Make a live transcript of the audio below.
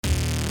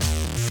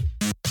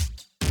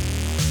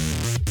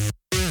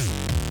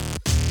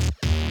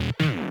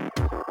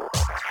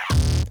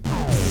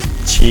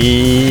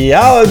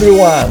Ciao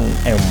everyone,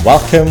 and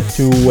welcome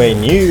to a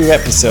new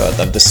episode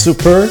of the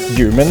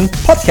Superhuman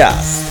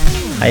Podcast.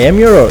 I am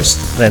your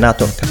host,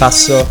 Renato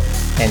Capasso,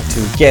 and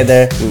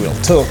together we will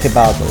talk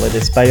about the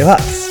latest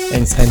biohacks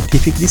and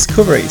scientific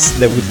discoveries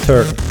that will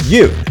turn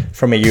you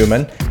from a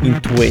human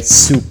into a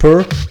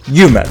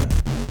superhuman.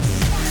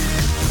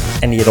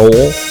 And it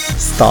all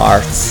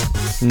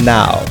starts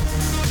now.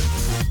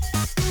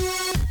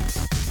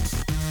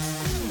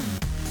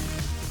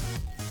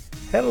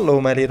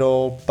 Hello, my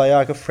little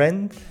biohacker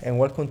friend, and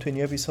welcome to a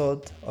new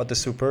episode of the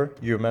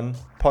Superhuman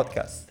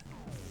Podcast.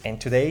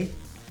 And today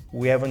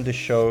we have on the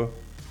show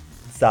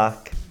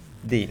Zach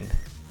Dean.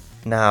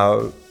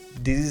 Now,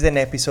 this is an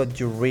episode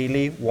you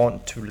really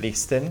want to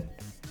listen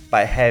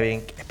by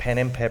having a pen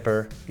and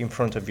paper in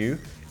front of you,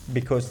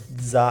 because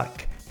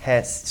Zach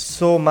has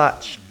so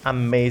much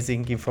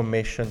amazing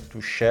information to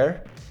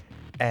share,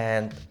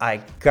 and I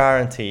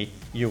guarantee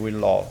you will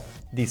love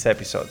this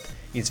episode.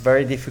 It's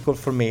very difficult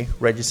for me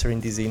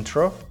registering this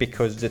intro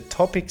because the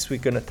topics we're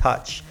gonna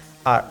touch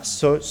are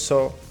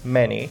so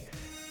many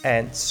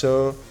and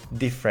so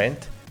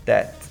different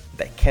that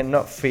they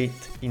cannot fit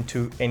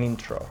into an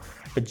intro.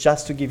 But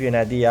just to give you an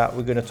idea,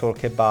 we're gonna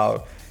talk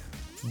about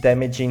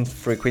damaging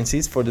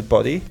frequencies for the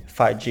body,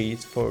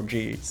 5Gs,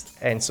 4Gs,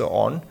 and so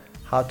on,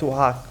 how to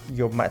hack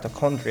your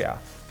mitochondria,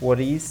 what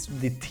is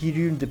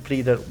deuterium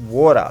depleted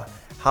water,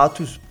 how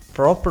to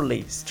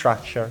properly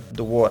structure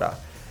the water.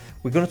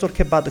 We're going to talk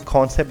about the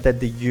concept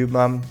that the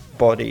human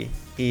body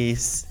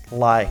is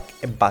like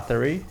a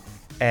battery,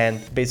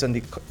 and based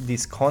on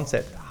this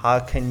concept, how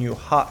can you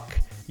hack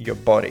your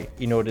body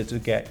in order to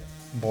get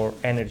more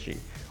energy?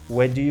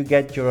 Where do you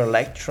get your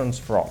electrons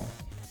from?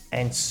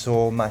 And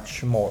so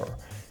much more.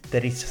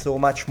 There is so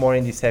much more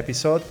in this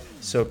episode,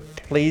 so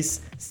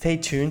please stay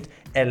tuned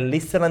and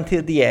listen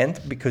until the end,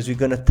 because we're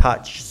going to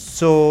touch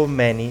so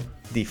many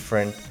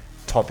different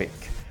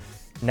topics.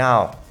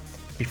 Now,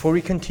 before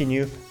we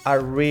continue, I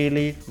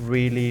really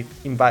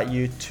invite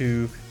you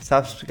to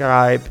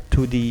subscribe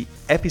to the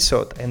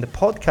episode and the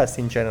podcast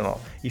in general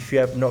if you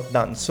have not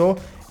done so.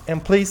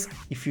 And please,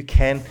 if you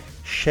can,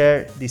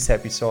 share this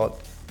episode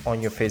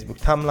on your Facebook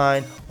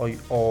timeline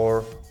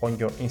or on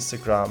your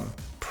Instagram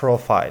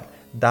profile.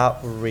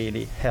 That will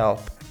really help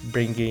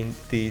bringing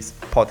this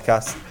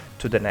podcast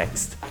to the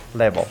next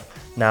level.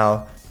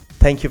 Now,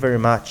 thank you very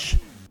much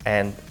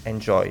and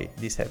enjoy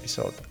this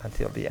episode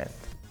until the end.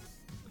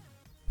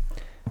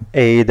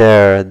 Hey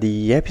there,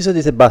 the episode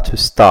is about to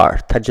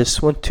start. I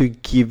just want to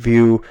give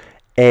you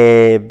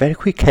a very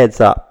quick heads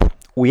up.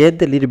 We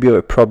had a little bit of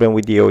a problem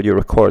with the audio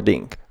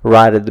recording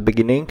right at the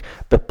beginning,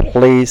 but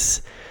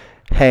please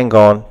hang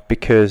on,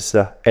 because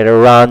at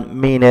around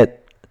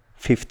minute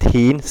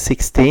 15,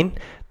 16,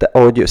 the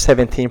audio,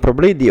 17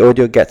 probably, the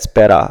audio gets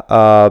better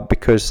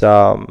because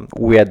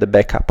we had the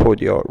backup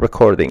audio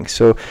recording.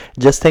 So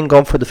just hang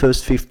on for the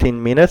first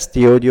 15 minutes.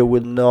 The audio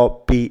will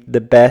not be the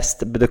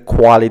best, but the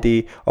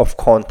quality of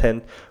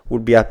content will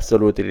be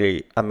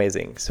absolutely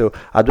amazing. So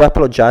I do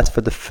apologize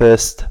for the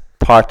first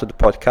part of the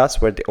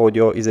podcast where the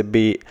audio is a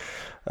bit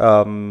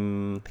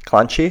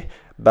clunky,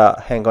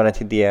 but hang on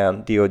until the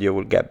end, the audio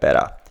will get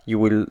better. You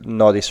will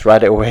notice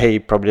right away,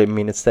 probably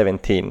minute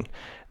 17,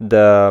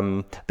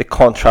 the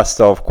contrast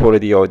of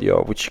quality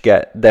audio, which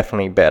get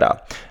definitely better.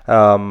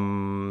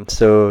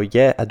 So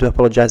yeah, I do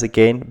apologize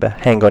again, but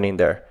hang on in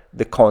there.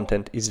 The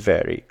content is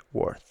very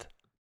worth.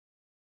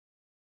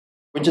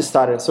 We just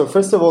started. So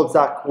first of all,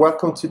 Zach,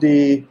 welcome to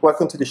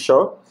the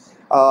show.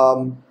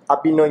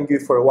 I've been knowing you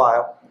for a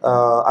while.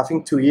 I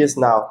think 2 years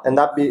now, and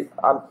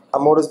I'm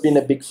always been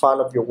a big fan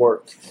of your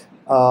work.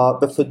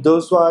 But for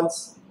those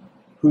ones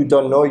who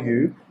don't know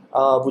you,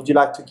 would you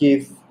like to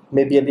give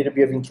maybe a little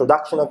bit of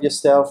introduction of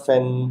yourself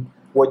and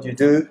what you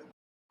do?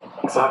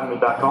 Thanks for having me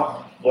back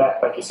on. Yeah,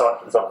 thank you so much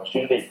for this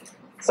opportunity.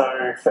 So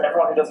for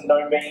everyone who doesn't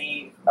know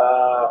me,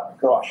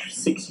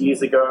 6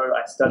 years ago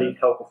I studied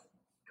health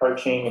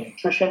coaching and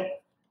nutrition.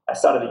 I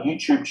started a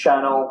YouTube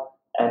channel,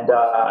 and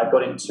I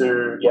got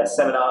into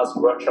seminars,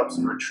 workshops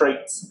and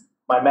retreats.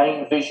 My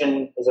main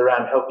vision is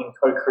around helping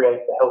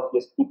co-create the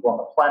healthiest people on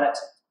the planet.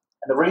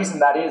 And the reason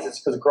that is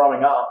because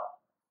growing up,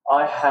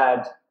 I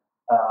had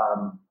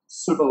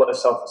super low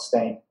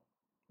self-esteem.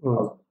 I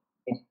was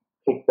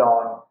picked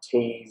on,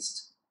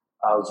 teased.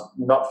 I was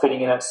not fitting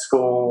in at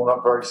school,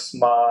 not very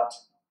smart.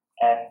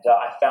 And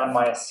I found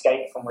my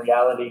escape from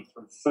reality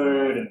through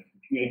food and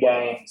computer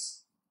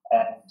games.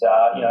 And,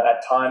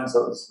 at times it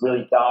was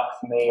really dark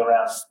for me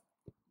around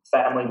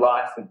family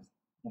life. And,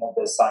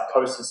 there's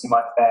psychosis in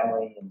my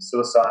family and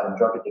suicide and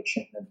drug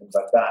addiction and things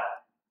like that.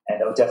 And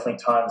there were definitely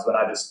times when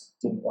I just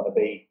didn't want to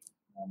be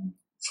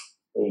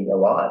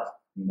alive,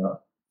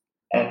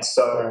 And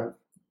so,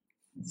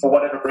 for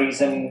whatever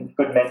reason,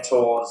 good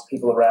mentors,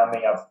 people around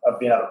me, I've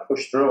been able to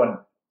push through. And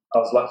I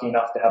was lucky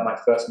enough to have my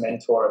first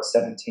mentor at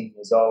 17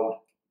 years old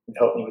who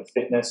helped me with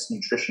fitness,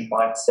 nutrition,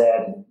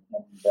 mindset, and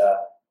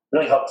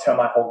really helped turn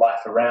my whole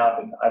life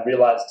around. And I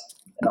realized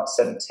when I was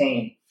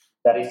 17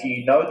 that if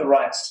you know the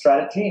right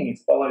strategy and you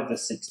follow the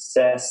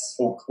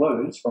successful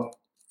clues from,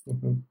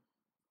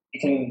 you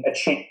can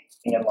achieve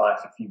thing in life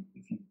if you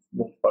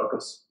really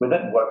focus with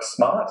it and work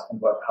smart and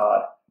work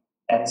hard.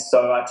 And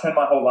so I turned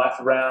my whole life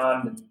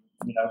around and,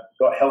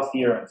 got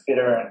healthier and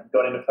fitter and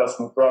got into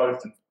personal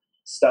growth and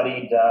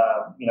studied,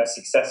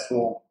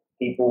 successful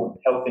people in the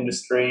health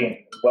industry and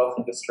wealth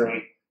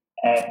industry.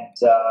 And,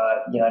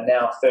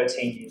 now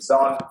 13 years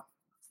on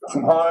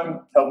from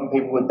home, helping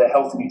people with their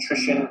health and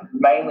nutrition,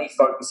 mainly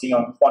focusing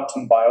on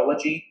quantum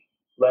biology,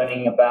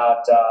 learning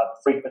about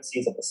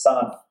frequencies of the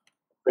sun,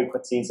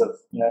 frequencies of,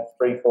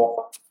 3,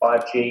 4,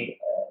 5G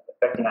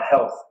affecting our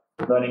health,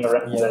 learning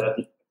around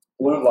the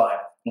blue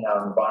light in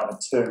our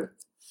environment too.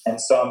 And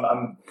so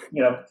I'm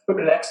food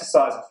and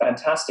exercise are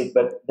fantastic,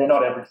 but they're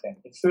not everything.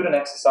 If food and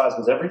exercise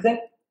was everything,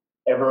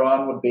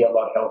 everyone would be a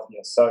lot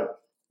healthier. So,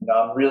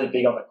 I'm really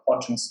big on the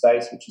quantum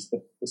space, which is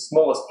the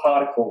smallest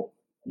particle.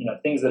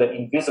 Things that are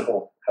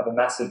invisible have a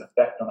massive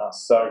effect on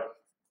us. So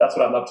that's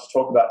what I'd love to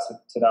talk about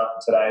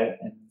today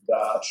and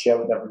share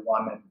with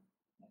everyone. And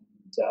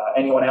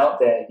anyone out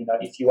there,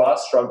 if you are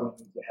struggling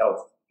with your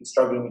health, if you're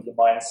struggling with your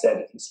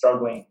mindset, if you're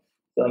struggling,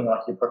 feeling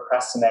like you're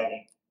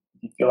procrastinating,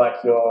 if you feel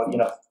like you're,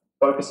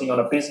 focusing on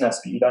a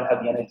business but you don't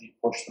have the energy to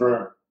push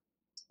through,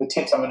 the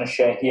tips I'm going to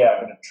share here are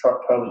going to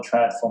totally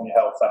transform your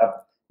health. I have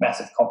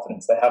massive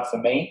confidence they have for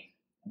me,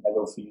 and they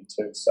will for you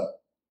too. So,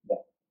 yeah,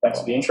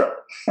 thanks for the intro.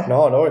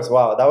 No, it's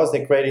wow. That was a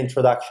great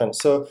introduction.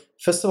 So,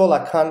 first of all,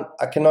 I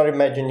cannot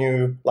imagine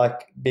you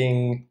like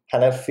being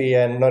unhealthy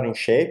and not in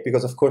shape,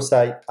 because of course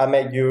I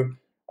met you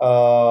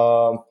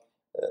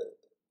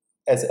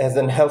as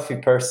an healthy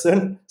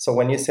person. So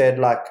when you said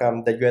like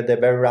that you had a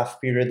very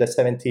rough period at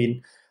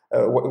 17,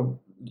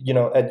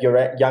 at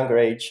your younger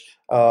age,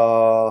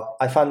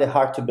 I found it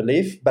hard to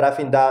believe. But I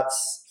think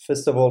that's,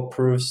 first of all,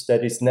 proves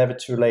that it's never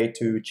too late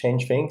to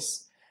change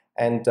things,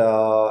 and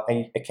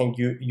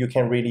you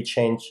can really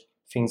change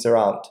things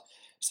around.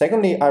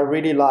 Secondly, I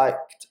really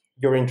liked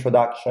your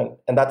introduction,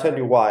 and I'll tell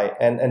you why.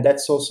 And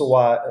that's also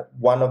why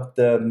one of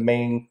the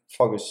main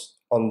focus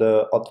on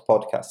the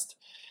podcast.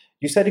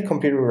 You said it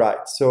completely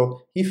right.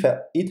 So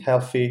eat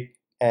healthy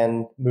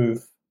and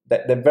move.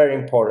 They're very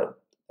important.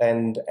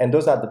 And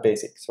those are the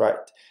basics,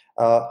 right?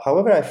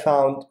 However, I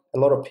found a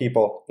lot of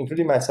people,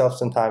 including myself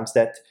sometimes,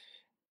 that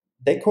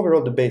they cover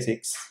all the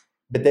basics,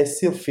 but they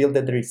still feel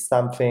that there is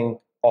something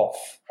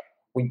off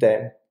with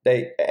them.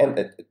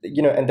 And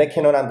they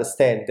cannot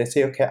understand. They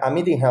say, okay, I'm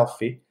eating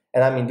healthy.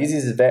 And I mean, this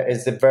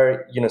is a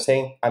very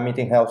saying I'm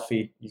eating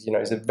healthy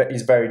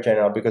is very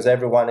general, because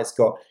everyone has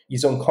got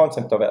his own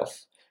concept of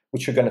health,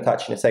 which we're going to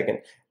touch in a second.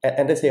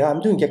 And they say, I'm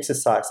doing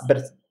exercise,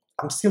 but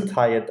I'm still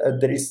tired.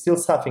 There is still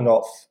something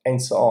off,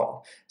 and so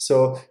on.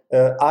 So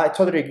I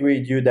totally agree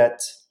with you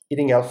that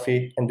eating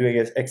healthy and doing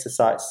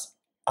exercise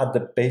are the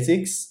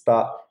basics,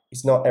 but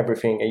it's not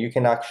everything. And you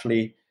can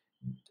actually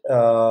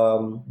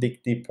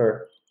dig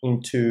deeper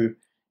into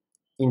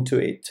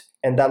it.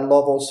 And I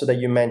love also that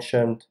you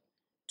mentioned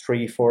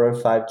 3, 4, and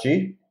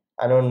 5G.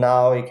 I know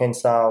now it can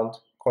sound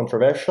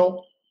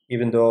controversial,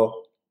 even though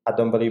I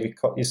don't believe it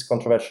is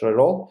controversial at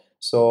all.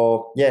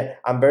 So yeah,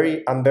 I'm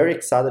very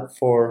excited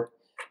for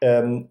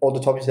all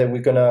the topics that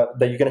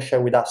you're gonna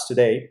share with us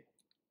today.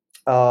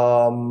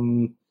 Yeah,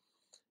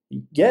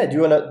 do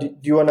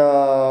you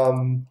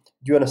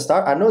wanna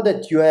start? I know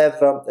that you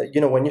have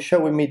when you share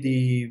with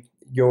me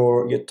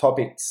your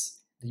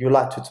topics you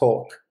like to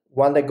talk.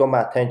 One that got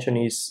my attention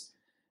is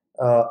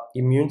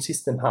immune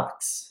system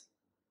hacks.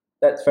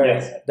 That's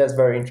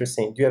very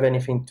interesting. Do you have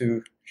anything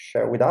to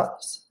share with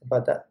us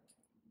about that?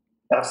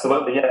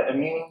 Absolutely, yeah.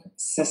 Immune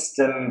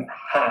system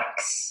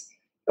hacks.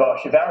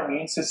 Gosh, if our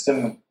immune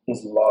system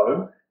is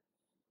low,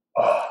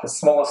 the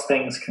smallest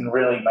things can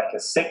really make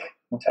us sick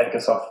and take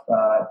us out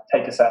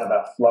of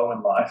our flow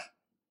in life.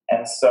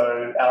 And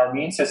so our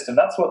immune system,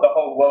 that's what the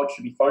whole world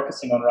should be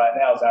focusing on right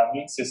now, is our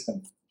immune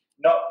system.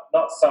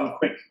 Not some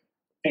quick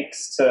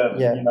fix to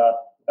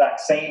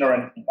vaccine or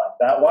anything like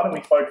that. Why don't we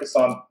focus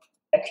on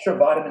extra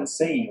vitamin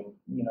C,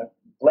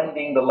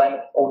 blending the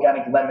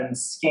organic lemon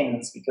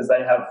skins because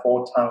they have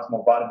 4 times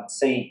more vitamin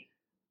C?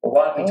 Or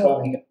why aren't we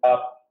talking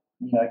about,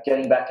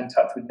 getting back in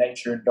touch with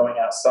nature and going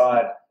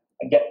outside?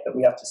 I get that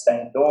we have to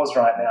stay indoors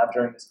right now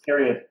during this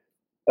period,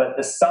 but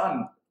the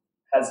sun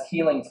has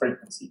healing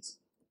frequencies.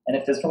 And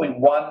if there's probably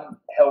one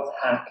health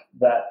hack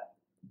that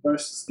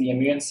boosts the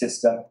immune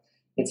system,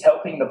 it's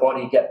helping the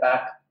body get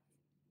back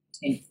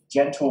in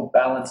gentle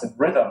balance and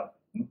rhythm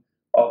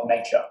of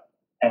nature.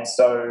 And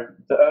so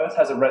the earth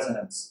has a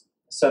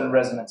certain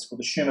resonance called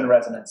the Schumann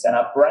resonance, and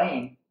our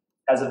brain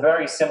has a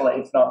very similar,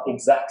 if not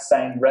exact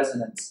same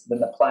resonance than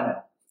the planet.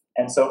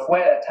 And so if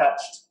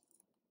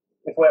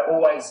we're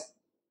always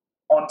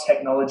on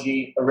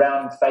technology,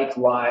 around fake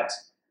light,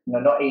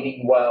 not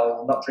eating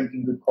well, not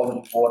drinking good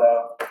quality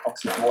water,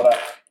 toxic water,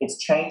 it's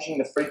changing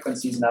the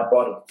frequencies in our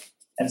body.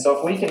 And so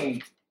if we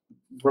can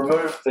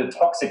remove the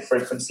toxic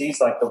frequencies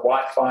like the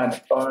Wi-Fi and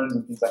the phones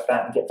and things like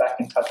that and get back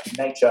in touch with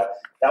nature,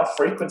 our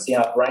frequency,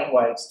 our brain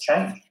waves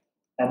change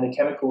and the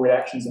chemical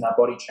reactions in our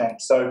body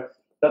change. So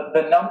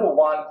the number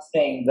one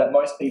thing that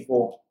most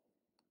people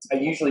are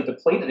usually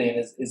depleted in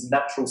is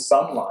natural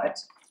sunlight.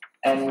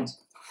 And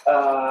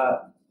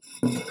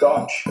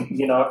gosh,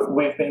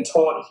 we've been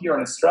taught here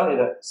in Australia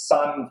that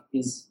sun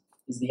is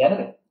the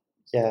enemy.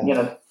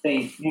 Yeah.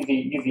 The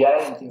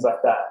UVA and things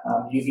like that,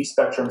 UV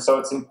spectrum. So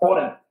it's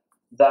important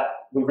that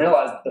we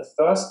realize that the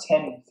first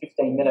 10,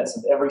 15 minutes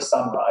of every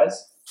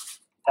sunrise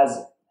has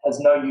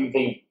no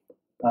UV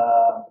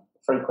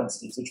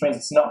frequencies, which means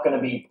it's not going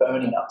to be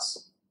burning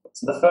us.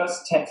 So the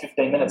first 10,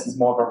 15 minutes is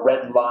more of a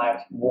red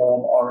light,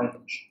 warm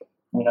orange,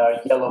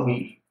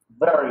 yellowy,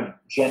 very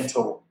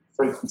gentle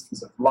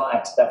frequencies of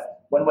light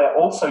that when we're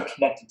also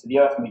connected to the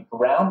earth and we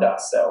ground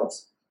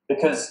ourselves,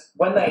 because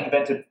when they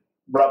invented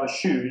rubber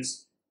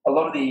shoes, a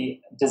lot of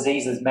the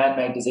diseases,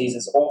 man-made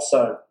diseases,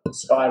 also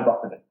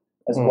skyrocketed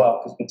as well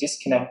because we're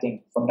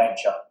disconnecting from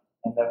nature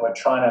and then we're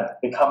trying to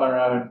become our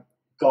own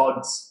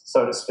gods,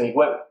 so to speak.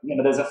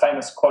 There's a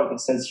famous quote that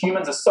says,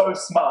 humans are so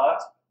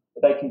smart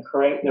that they can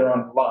create their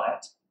own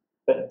light,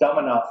 but dumb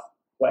enough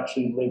to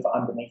actually live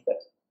underneath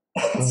it.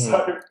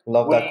 So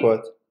love that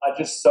quote. Are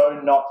just so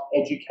not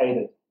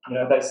educated.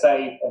 They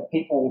say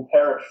people will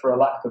perish for a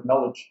lack of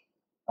knowledge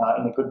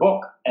in a good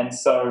book. And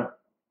so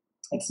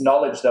it's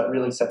knowledge that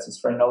really sets us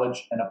free.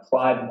 Knowledge and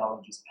applied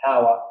knowledge is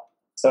power.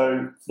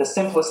 So the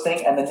simplest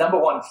thing and the number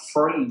one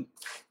free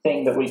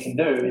thing that we can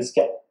do is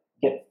get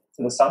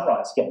to the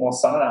sunrise, get more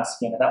sun on our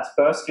skin. And that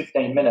first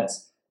 15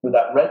 minutes with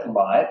that red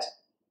light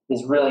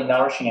is really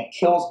nourishing. It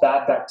kills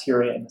bad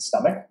bacteria in the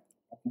stomach.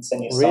 I can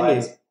send you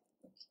science. Really?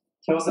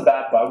 Kills the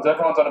bad bugs.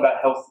 Everyone's on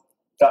about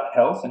gut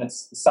health, and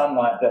it's the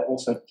sunlight that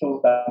also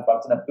kills bad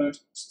bugs and it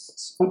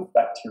boosts good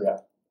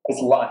bacteria.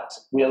 It's light.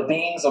 We are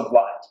beings of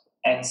light.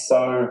 And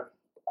so,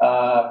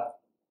 a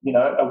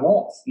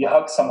warmth. You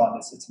hug someone,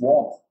 it's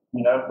warmth.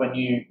 When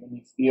you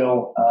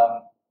feel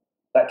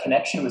that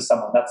connection with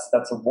someone,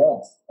 that's a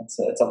warmth.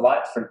 It's a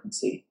light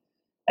frequency.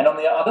 And on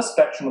the other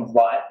spectrum of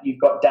light, you've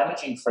got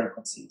damaging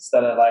frequencies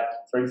that are like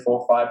 3,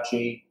 4,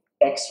 5G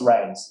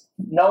X-rays.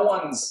 No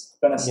one's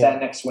going to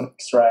stand next to an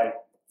X-ray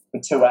for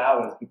 2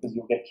 hours because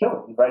you'll get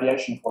killed with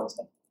radiation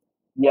poisoning.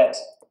 Yet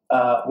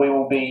we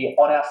will be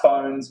on our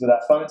phones with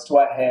our phones to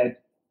our head,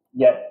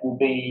 yet we'll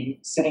be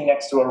sitting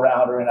next to a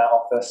router in our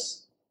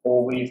office,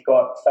 or we've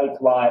got fake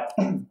light.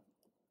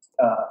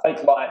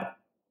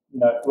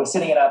 We're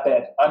sitting in our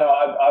bed. I know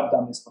I've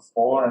done this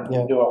before, and we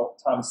do it all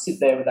the time. Sit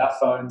there with our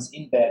phones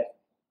in bed,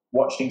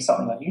 watching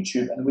something on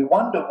YouTube, and we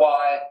wonder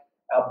why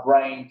our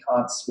brain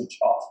can't switch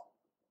off.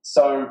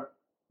 So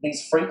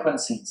these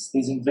frequencies,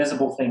 these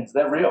invisible things,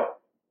 they're real.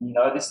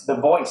 The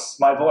voice,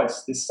 my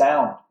voice, this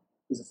sound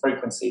is a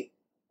frequency.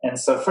 And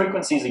so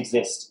frequencies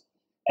exist.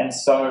 And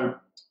so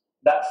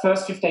that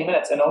first 15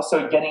 minutes, and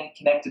also getting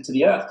connected to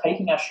the earth,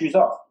 taking our shoes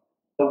off,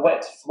 the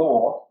wet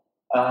floor,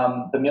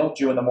 the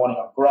mildew in the morning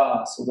on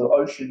grass, or the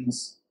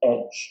ocean's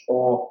edge,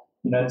 or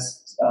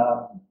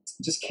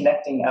just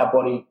connecting our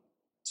body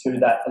to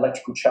that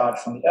electrical charge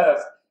from the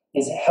earth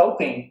is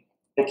helping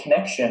the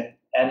connection,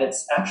 and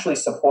it's actually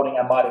supporting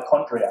our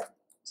mitochondria.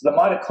 So the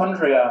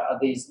mitochondria are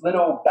these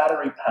little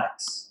battery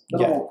packs,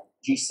 little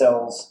G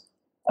cells,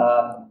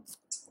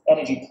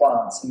 energy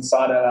plants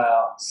inside of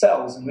our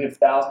cells, and we have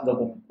thousands of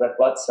them in red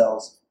blood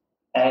cells.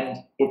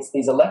 And it's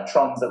these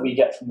electrons that we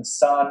get from the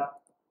sun,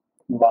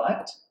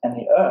 light, and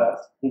the earth,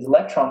 these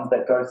electrons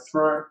that go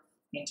through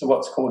into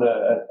what's called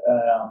the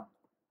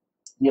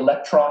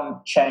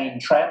electron chain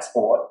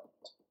transport,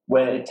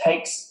 where it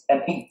takes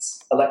and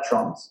eats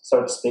electrons,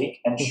 so to speak,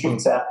 and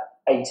shoots out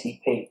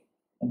ATP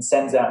and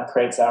sends out and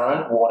creates our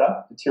own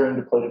water,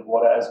 deuterium-depleted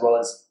water, as well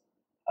as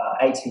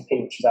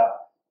ATP, which is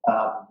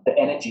the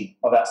energy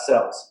of our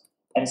cells.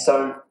 And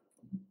so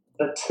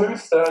the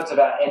 2/3 of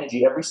our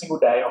energy every single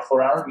day, or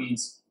for our immune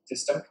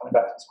system, coming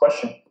back to this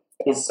question,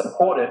 is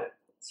supported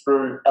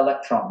through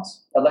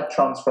electrons.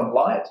 Electrons from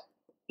light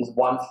is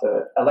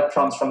 1/3.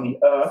 Electrons from the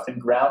earth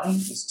and grounding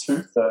is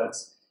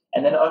 2/3.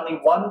 And then only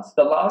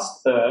the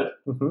last third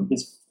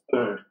is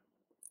food.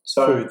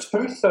 So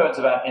 2/3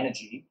 of our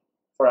energy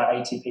for our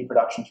ATP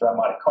production through our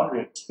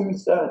mitochondria,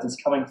 2/3 is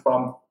coming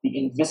from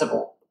the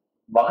invisible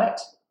light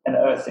and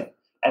earthing.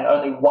 And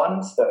only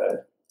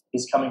 1/3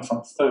 is coming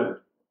from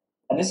food.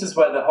 And this is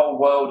where the whole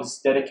world is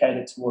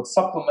dedicated towards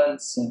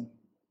supplements and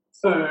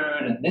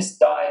food and this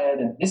diet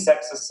and this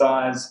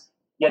exercise.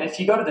 Yet if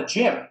you go to the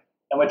gym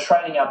and we're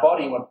training our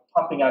body and we're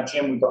pumping our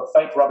gym, we've got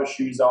fake rubber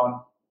shoes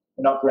on,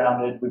 we're not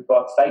grounded, we've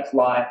got fake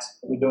light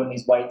that we're doing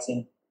these weights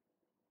in.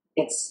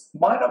 It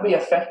might not be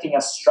affecting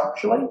us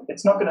structurally.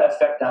 It's not going to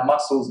affect our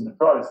muscles and the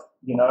growth,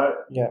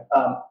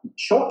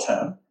 short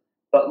term,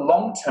 but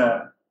long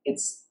term,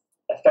 it's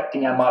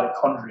affecting our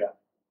mitochondria.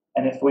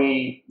 And if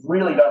we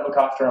really don't look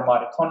after our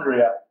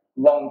mitochondria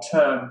long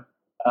term,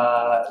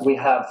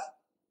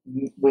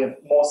 we're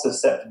more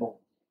susceptible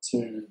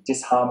to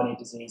disharmony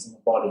disease in the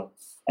body.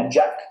 And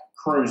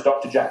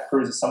Dr. Jack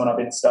Kruse is someone I've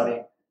been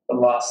studying the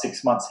last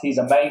 6 months. He's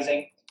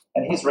amazing,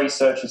 and his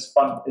research is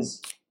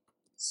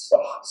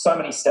so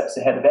many steps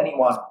ahead of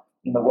anyone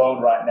in the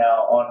world right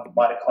now on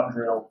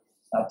mitochondrial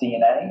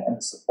DNA and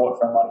the support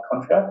for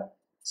mitochondria.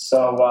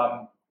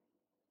 So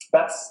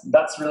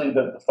that's really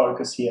the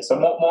focus here. So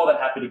more than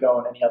happy to go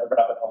on any other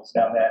rabbit holes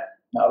down there.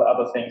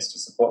 other things to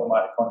support the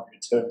mitochondria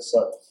too.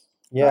 So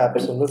Yeah,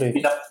 but,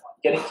 absolutely.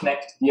 getting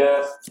connected to the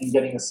earth and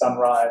getting the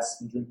sunrise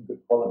and drinking good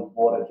quality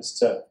water just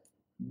to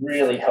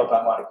really help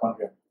our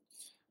mitochondria.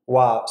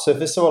 Wow. So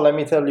first of all, let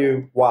me tell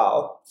you,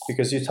 wow,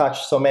 because you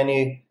touched so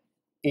many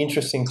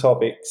interesting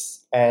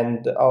topics,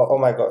 and oh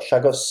my gosh, I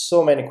got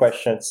so many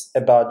questions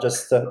about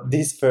just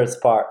this first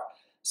part.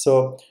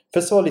 So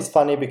first of all, it's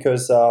funny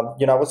because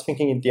I was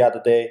thinking it the other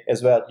day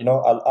as well.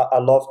 I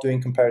love doing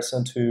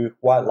comparison to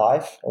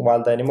wildlife and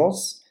wild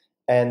animals,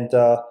 and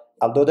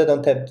although they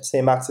don't have the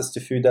same access to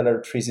food,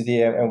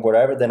 electricity, and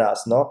whatever than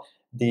us, no,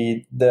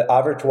 the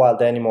average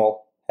wild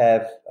animal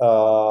have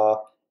a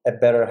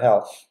better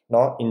health,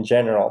 no, in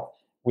general,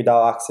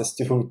 without access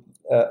to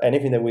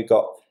anything that we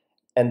got,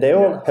 and they're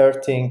all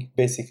hurting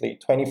basically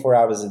 24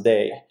 hours a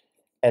day,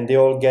 and they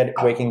all get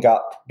waking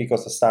up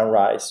because of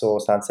sunrise or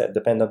sunset,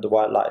 depending on the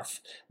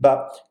wildlife.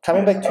 But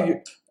coming back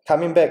to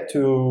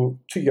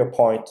your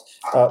point,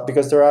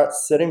 because there are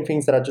certain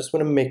things that I just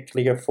want to make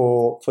clear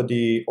for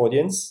the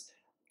audience,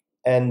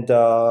 and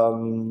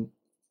so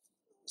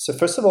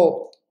first of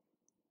all,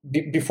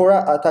 before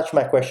I touch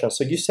my question,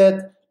 so you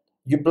said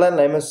you blend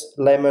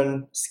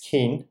lemon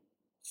skin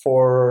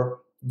for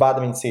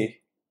vitamin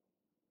C.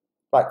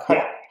 Like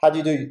how do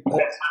you do?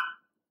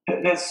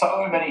 There's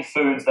so many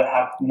foods that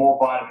have more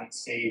vitamin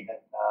C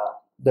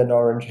Than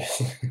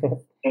oranges.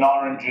 than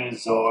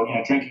oranges, or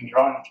drinking your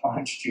own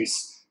orange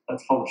juice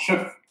that's full of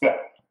sugar.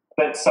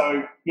 But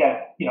so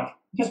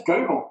just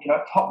Google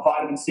top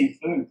vitamin C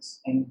foods,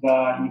 and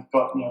you've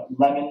got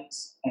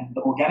lemons, and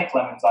the organic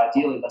lemons,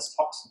 ideally less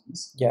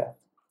toxins. Yeah.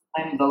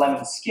 And the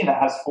lemon skin, it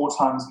has 4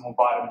 times more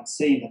vitamin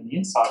C than the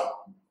inside of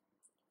them.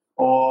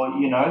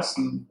 Or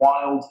some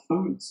wild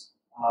foods,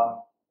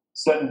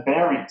 certain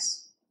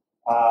berries,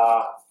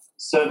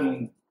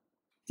 certain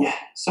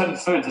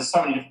foods. There's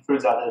so many different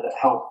foods out there that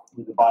help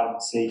with the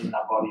vitamin C in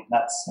our body, and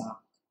that's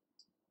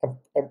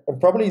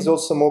and probably is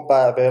also more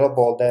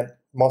bioavailable than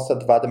most of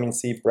the vitamin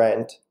C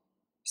brand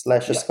 /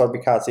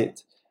 ascorbic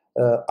acid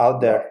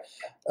out there.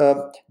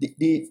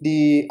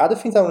 The other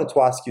things I wanted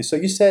to ask you. So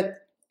you said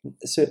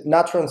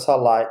natural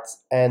sunlight,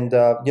 and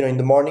in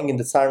the morning, in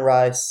the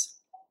sunrise,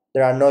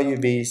 there are no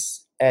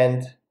UVs,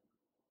 and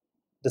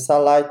the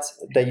sunlight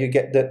that you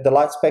get, the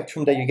light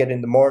spectrum that you get in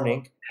the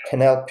morning,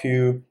 can help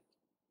you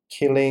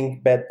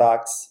killing bed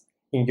bugs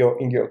in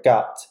your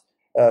gut,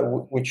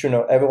 which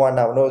everyone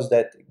now knows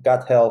that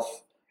gut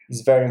health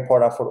is very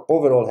important for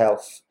overall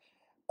health.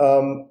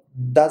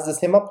 Does the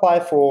same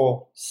apply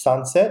for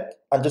sunset?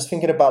 I'm just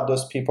thinking about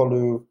those people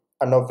who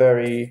are not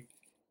very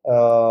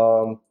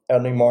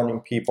early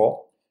morning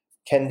people.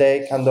 Can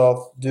they kind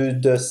of do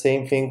the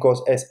same thing,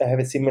 because have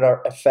a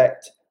similar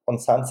effect on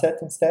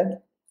sunset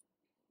instead?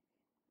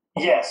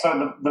 Yeah,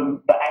 so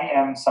the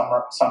AM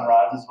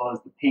sunrise as well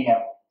as the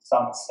PM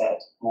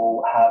sunset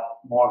will have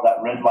more of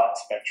that red light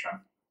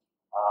spectrum.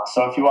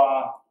 So if you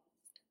are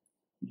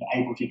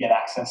able to get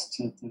access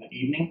to the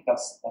evening,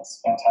 that's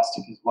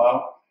fantastic as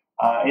well.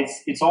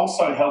 It's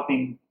also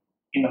helping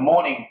in the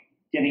morning,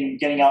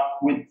 getting up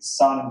with the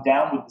sun and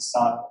down with the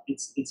sun.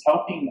 It's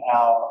helping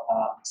our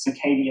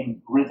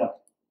circadian rhythm,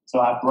 so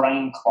our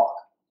brain clock,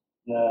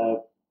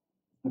 the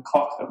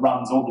clock that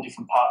runs all the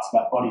different parts of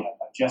our body,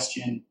 our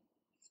digestion,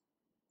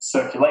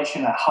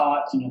 circulation, our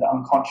heart, the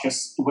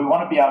unconscious. We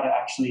want to be able to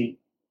actually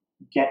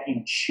get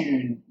in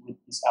tune with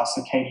our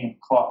circadian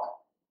clock.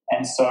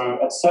 And so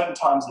at certain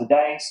times of the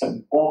day,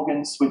 certain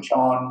organs switch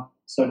on,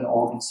 certain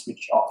organs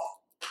switch off,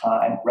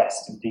 and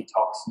rest and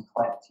detox and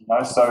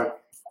cleanse, So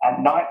at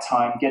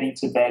nighttime, getting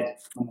to bed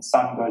when the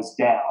sun goes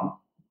down,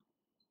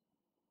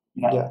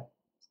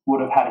 would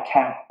have had a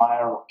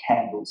campfire or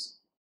candles.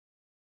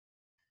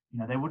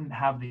 They wouldn't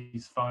have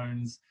these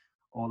phones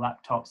or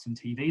laptops and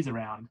TVs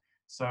around.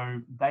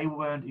 So they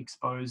weren't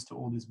exposed to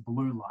all this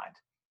blue light,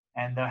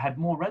 and they had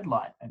more red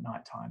light at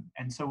nighttime.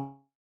 And so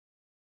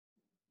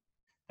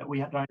that we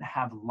don't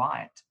have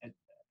light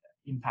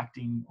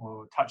impacting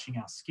or touching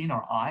our skin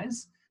or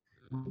eyes,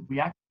 we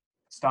actually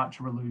start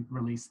to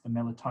release the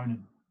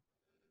melatonin.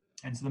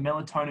 And so the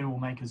melatonin will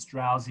make us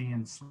drowsy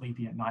and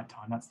sleepy at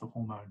nighttime. That's the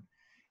hormone.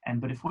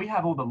 But if we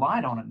have all the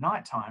light on at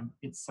nighttime,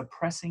 it's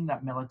suppressing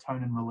that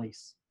melatonin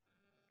release.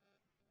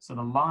 So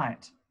the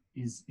light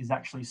is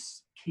actually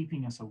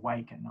keeping us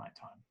awake at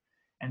nighttime.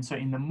 And so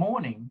in the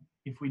morning,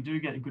 if we do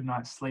get a good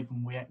night's sleep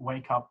and we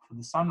wake up for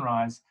the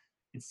sunrise,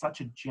 it's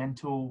such a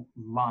gentle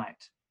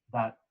light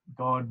that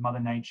God, Mother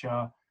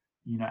Nature,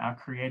 our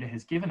Creator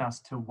has given us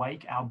to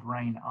wake our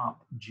brain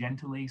up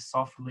gently,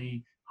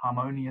 softly,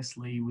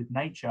 harmoniously with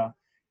nature.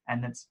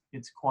 And it's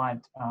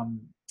quite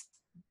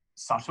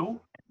subtle.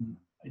 And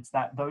it's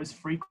those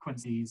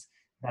frequencies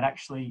that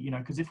actually,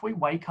 because if we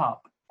wake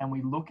up and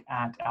we look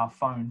at our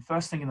phone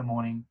first thing in the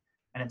morning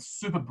and it's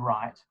super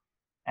bright,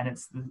 and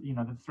it's the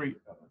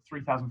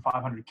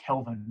 3,500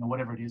 Kelvin or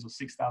whatever it is, or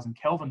 6,000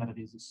 Kelvin that it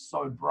is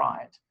so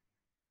bright,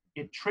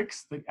 it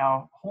tricks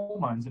our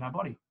hormones in our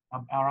body,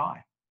 our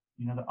eye.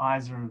 The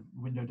eyes are a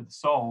window to the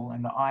soul,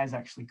 and the eyes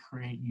actually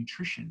create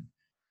nutrition.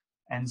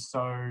 And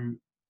so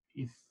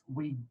if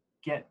we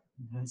get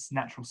this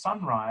natural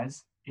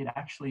sunrise, it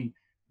actually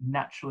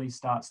naturally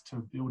starts to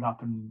build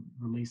up and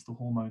release the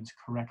hormones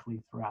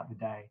correctly throughout the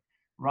day,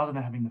 rather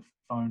than having the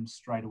phone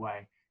straight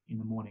away in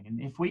the morning. And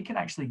if we can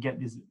actually get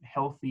this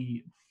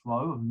healthy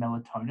flow of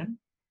melatonin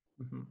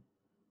Mhm.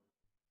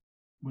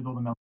 with all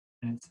the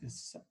melatonin,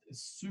 it's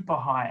super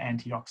high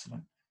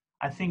antioxidant.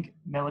 I think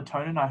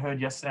melatonin, I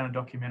heard yesterday on a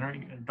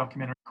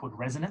documentary called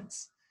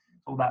Resonance,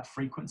 all about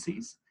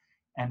frequencies,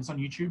 and it's on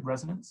YouTube,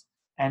 Resonance.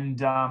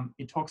 And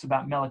it talks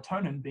about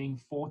melatonin being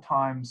 4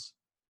 times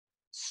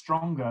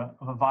stronger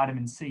of a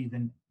vitamin C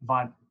than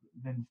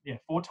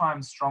 4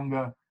 times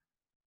stronger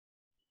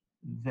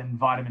than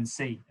vitamin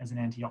C as an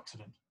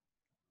antioxidant.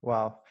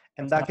 Wow.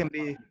 And That's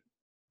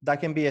that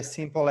can be as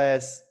simple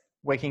as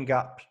waking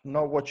up,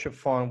 not watch your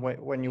phone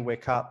when you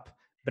wake up,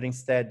 but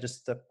instead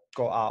just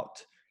go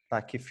out.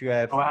 Like if you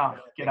have go out,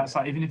 get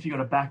outside, even if you've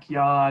got a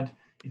backyard,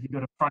 if you've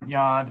got a front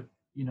yard,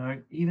 you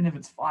know, even if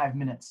it's 5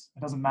 minutes, it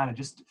doesn't matter.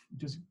 Just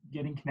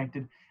getting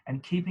connected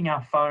and keeping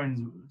our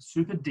phones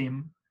super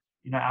dim.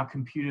 You know, our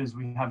computers,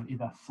 we have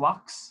either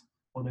Flux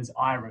or there's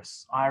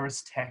Iris.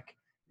 Iris Tech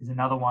is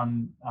another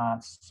one,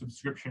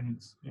 subscription,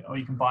 or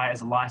you can buy it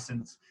as a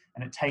license,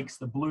 and it takes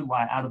the blue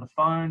light out of the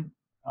phone,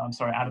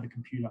 out of the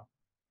computer.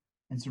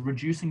 And so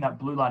reducing that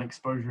blue light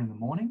exposure in the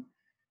morning,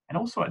 and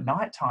also at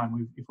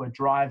nighttime, if we're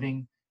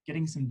driving,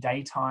 getting some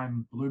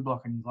daytime blue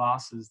blocking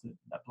glasses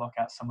that block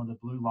out some of the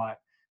blue light,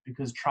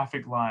 because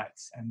traffic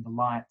lights and the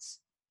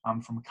lights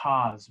from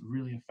cars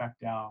really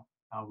affect our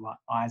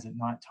eyes at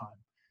nighttime.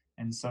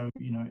 And so,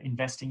 you know,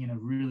 investing in a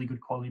really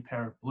good quality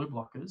pair of blue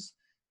blockers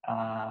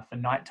for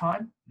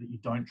nighttime, that you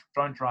don't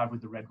drive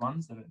with the red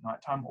ones that are at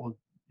nighttime, or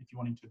if you're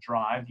wanting to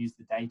drive, use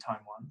the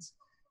daytime ones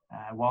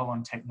while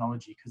on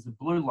technology, because the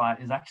blue light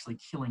is actually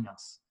killing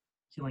us.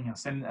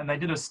 And they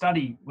did a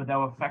study where they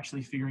were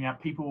actually figuring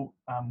out people,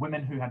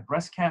 women who had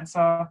breast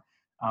cancer,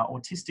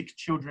 autistic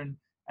children,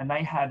 and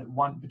they had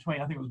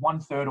between, I think it was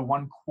 1/3 or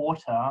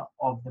 1/4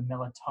 of the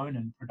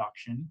melatonin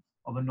production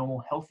of a normal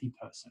healthy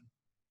person.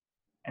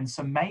 And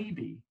so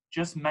maybe,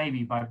 just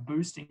maybe, by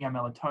boosting our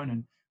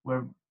melatonin,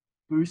 we're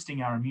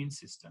boosting our immune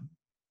system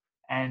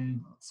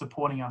and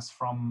supporting us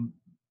from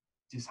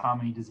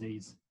disharmony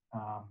disease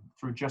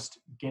through just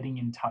getting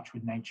in touch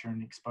with nature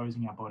and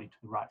exposing our body to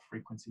the right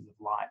frequencies of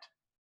light.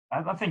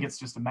 I think it's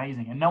just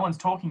amazing. And no one's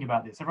talking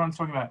about this. Everyone's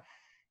talking about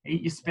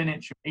eat your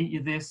spinach, eat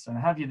your this, and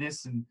have your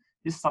this and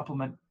this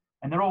supplement.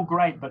 And they're all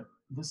great, but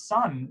the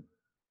sun,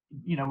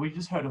 you know, we've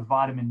just heard of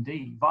vitamin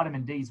D.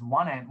 Vitamin D is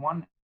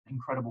one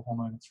incredible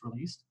hormone that's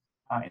released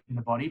in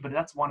the body, but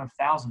that's one of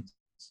thousands.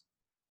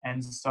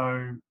 And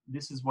so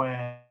this is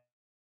where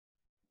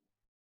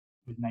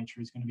with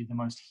nature is going to be the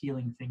most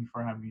healing thing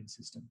for our immune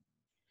system.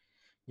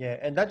 Yeah,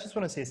 and I just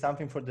want to say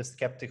something for the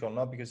skeptical,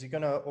 no? Because you're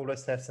gonna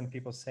always have some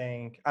people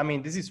saying, I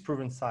mean, this is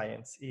proven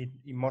science in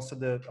most of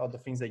the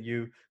things that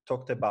you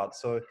talked about.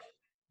 So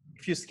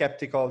if you're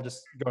skeptical,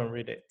 just go and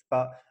read it.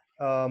 But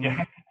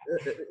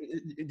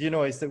you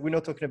know, is that we're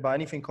not talking about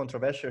anything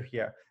controversial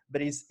here,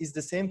 but it's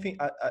the same thing.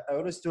 I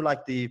always do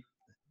like the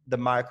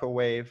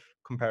microwave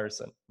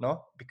comparison,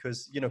 no?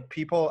 Because, you know,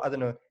 people, I don't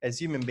know, as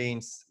human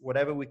beings,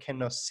 whatever we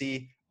cannot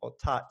see or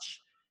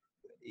touch,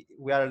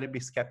 we are a little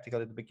bit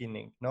skeptical at the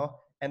beginning, no?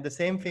 And the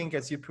same thing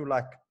as you put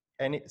like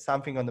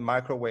something on the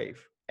microwave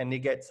and it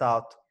gets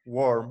out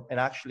warm and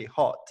actually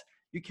hot,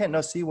 you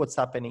cannot see what's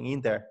happening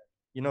in there,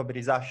 you know, but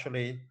it's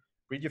actually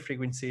radio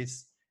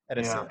frequencies at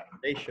a certain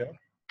ratio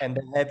and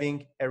then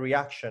having a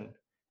reaction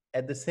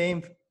at the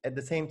same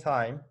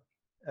time.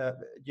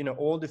 You know,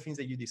 all the things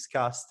that you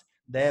discussed,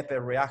 they have a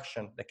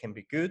reaction that can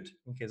be good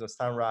in case of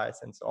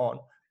sunrise and so on,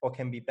 or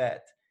can be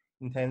bad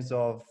in terms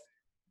of,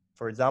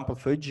 for example,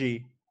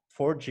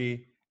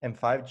 4G and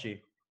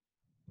 5G,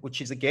 which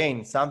is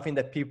again something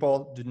that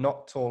people do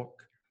not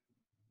talk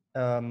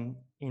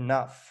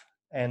enough,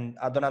 and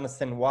I don't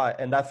understand why.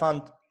 And I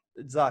found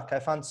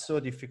so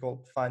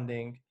difficult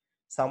finding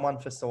someone,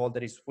 first of all,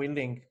 that is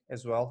willing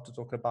as well to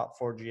talk about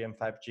 4G and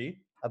 5G.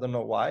 I don't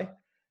know why.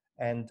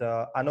 And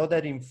I know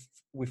that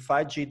with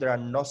 5G there are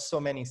not so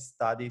many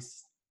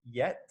studies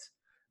yet,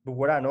 but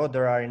what I know,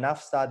 there are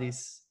enough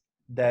studies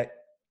that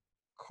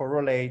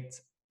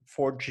correlate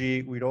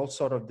 4G with all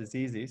sort of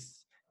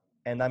diseases.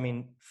 And I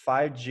mean,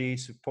 5G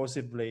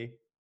supposedly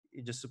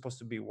is just supposed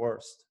to be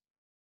worse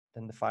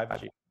than the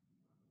 5G.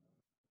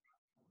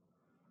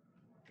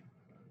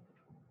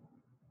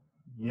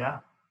 Yeah.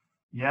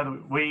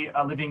 We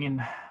are living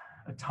in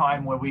a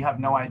time where we have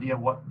no idea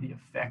what the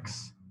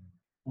effects.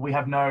 We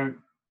have no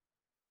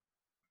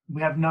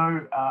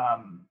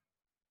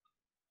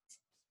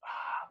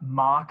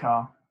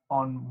marker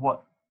on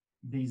what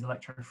these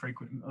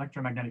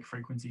electromagnetic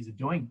frequencies are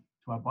doing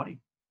to our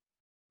body.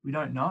 We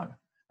don't know.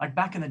 Like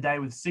back in the day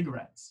with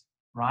cigarettes,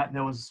 right?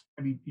 There was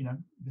maybe, you know,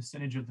 a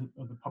percentage of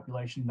the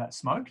population that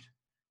smoked,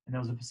 and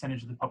there was a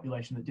percentage of the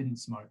population that didn't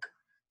smoke.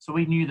 So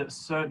we knew that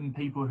certain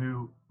people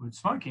who were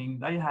smoking,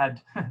 they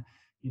had,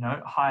 you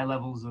know, high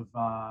levels of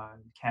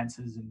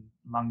cancers and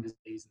lung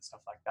disease and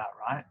stuff like that,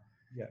 right?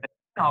 Yeah. But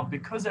now,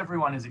 because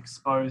everyone is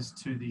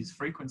exposed to these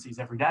frequencies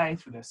every day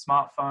through their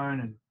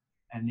smartphone and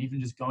and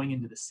even just going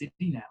into the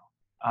city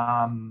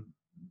now,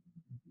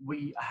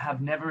 we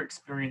have never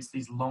experienced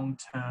these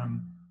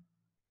long-term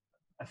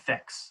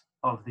effects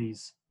of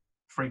these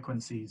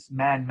frequencies,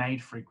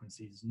 man-made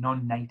frequencies,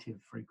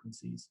 non-native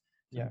frequencies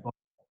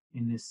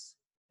in this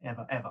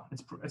ever.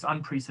 It's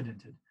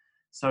unprecedented.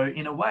 So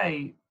in a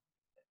way,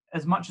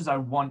 as much as I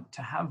want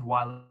to have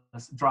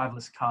wireless,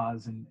 driverless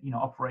cars and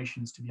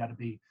operations to be able to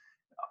be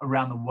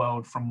around the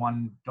world from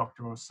one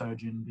doctor or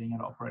surgeon being able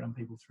to operate on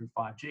people through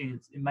 5G,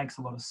 it makes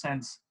a lot of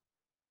sense.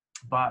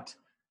 But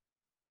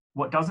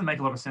what doesn't make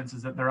a lot of sense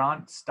is that there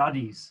aren't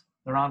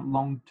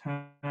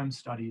long-term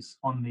studies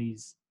on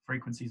these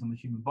frequencies on the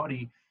human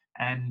body,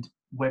 and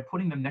we're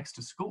putting them next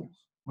to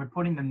schools. We're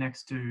putting them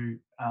next to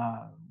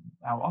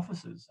our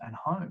offices and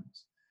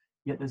homes,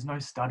 yet there's no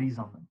studies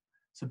on them.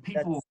 So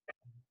people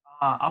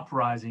are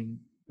uprising,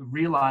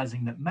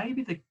 realizing that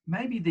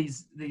maybe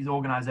these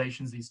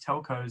organizations, these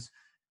telcos,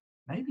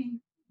 maybe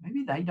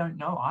they don't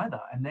know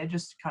either, and they're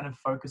just kind of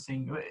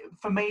focusing.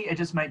 For me, it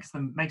just makes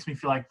me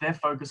feel like they're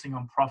focusing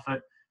on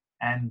profit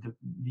and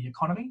the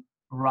economy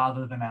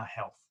rather than our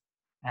health,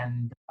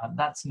 and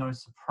that's no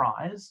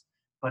surprise.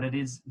 But it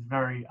is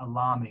very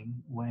alarming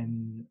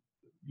when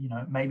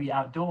maybe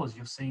outdoors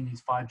you're seeing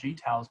these 5G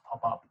towers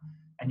pop up,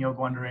 and you're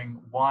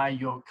wondering why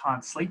you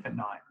can't sleep at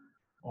night,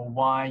 or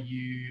why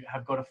you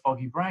have got a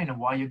foggy brain, or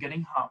why you're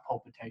getting heart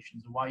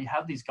palpitations, or why you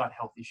have these gut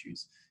health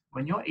issues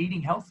when you're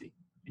eating healthy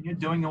and you're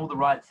doing all the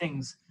right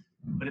things.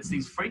 But it's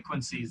these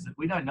frequencies that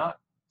we don't know.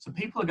 So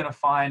people are going to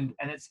find,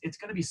 and it's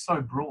going to be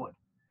so broad,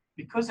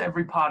 because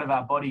every part of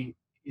our body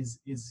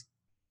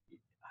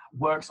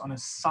works on a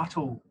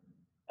subtle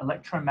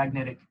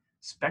electromagnetic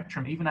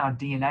spectrum. Even our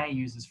DNA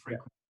uses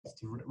frequencies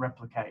to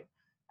replicate.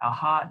 Our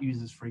heart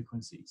uses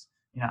frequencies.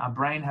 Our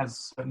brain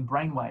has certain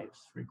brain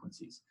waves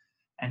frequencies.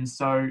 And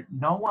so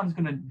no one's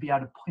going to be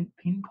able to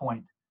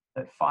pinpoint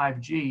that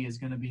 5G is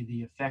going to be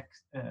the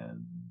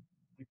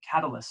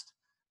catalyst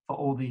for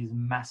all these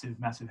massive,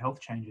 massive health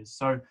changes.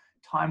 So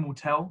time will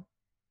tell,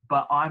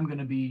 but I'm going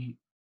to be,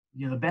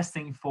 the best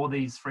thing for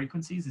these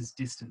frequencies is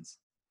distance.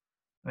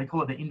 They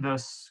call it the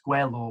inverse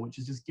square law, which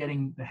is just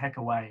getting the heck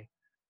away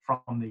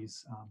from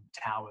these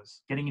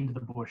towers, getting into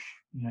the bush,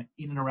 in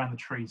and around the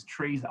trees.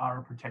 Trees are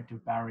a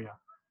protective barrier.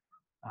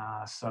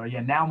 So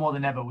now more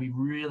than ever, we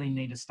really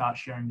need to start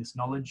sharing this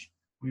knowledge.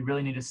 We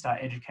really need to start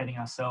educating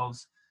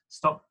ourselves.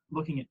 Stop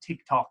looking at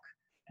TikTok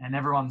and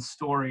everyone's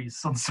stories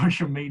on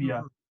social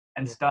media,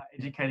 and start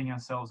educating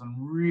ourselves on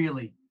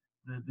really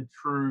the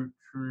true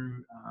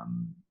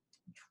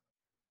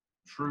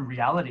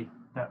reality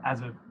that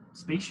as a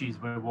species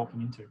we're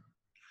walking into.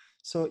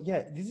 So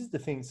this is the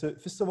thing. So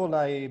first of all,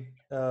 I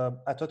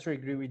totally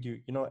agree with you.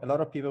 A lot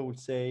of people would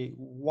say,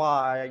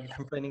 why are you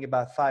complaining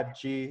about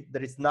 5G?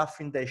 There is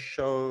nothing that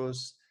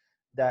shows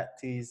that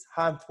is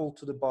harmful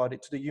to the body,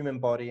 to the human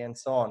body, and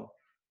so on.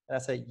 And I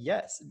say,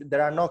 yes,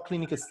 there are no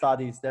clinical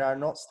studies, there are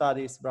no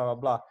studies, blah, blah,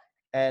 blah.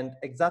 And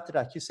exactly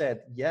like you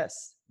said,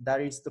 yes,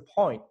 that is the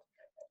point.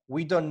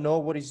 We don't know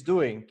what it's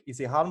doing. Is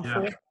it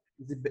harmful?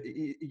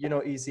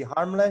 Yeah. Is it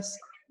harmless?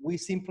 We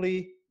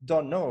simply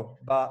don't know,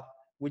 but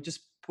we're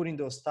just putting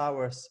those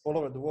towers all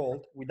over the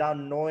world without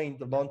knowing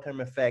the long-term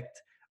effect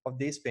of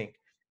this thing.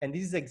 And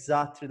this is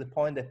exactly the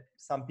point that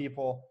some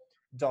people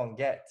don't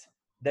get.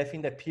 They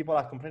think that people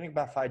are complaining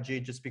about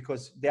 5G just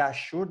because they are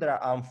sure they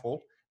are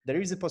harmful. There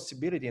is a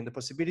possibility, and the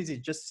possibility is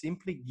just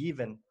simply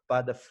given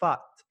by the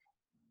fact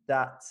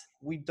that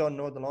we don't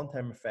know the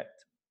long-term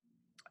effect.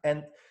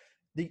 And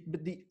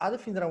the other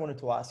thing that I wanted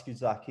to ask you,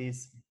 Zach,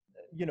 is,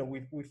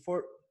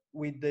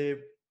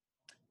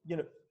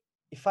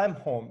 if I'm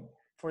home,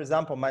 for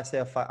example,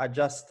 myself, I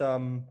just I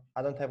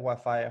don't have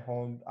Wi-Fi at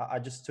home. I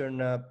just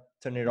turn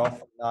it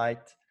off at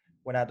night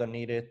when I don't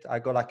need it. I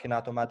got like an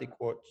automatic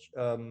watch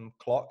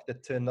clock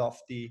that turned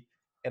off the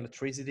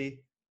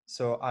electricity,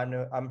 so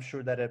I'm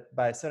sure that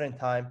by a certain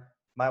time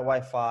my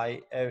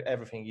Wi-Fi,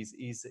 everything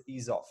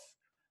is off.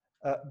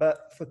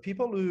 But for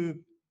people who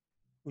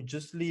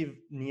just live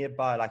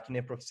nearby, like in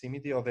the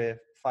proximity of a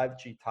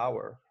 5G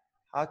tower,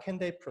 how can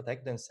they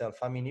protect themselves?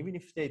 I mean, even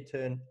if they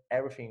turn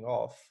everything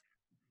off,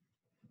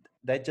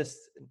 they just,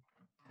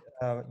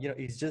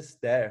 it's just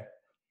there.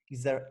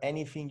 Is there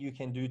anything you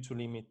can do to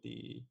limit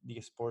the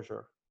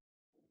exposure?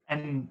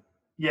 And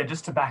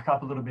just to back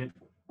up a little bit,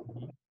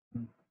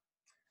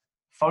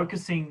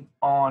 focusing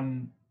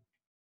on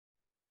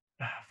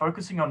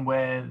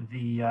where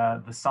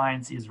the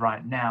science is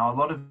right now, a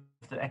lot of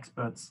the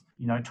experts,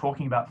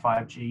 talking about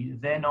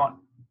 5G, they're not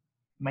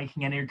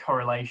making any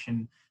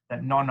correlation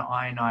that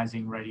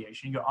non-ionizing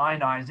radiation. You got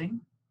ionizing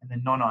and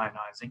then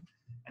non-ionizing.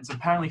 And so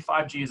apparently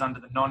 5G is under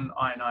the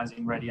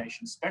non-ionizing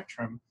radiation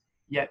spectrum,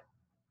 yet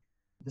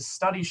the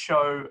studies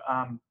show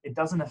it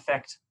doesn't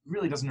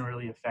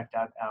really affect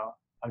our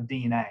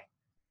DNA,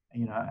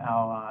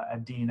 our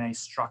DNA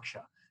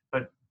structure.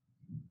 But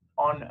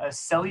on a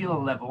cellular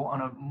level,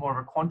 on a more of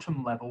a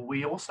quantum level,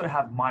 we also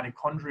have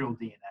mitochondrial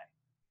DNA.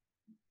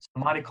 So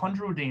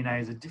mitochondrial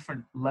DNA is a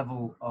different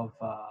level of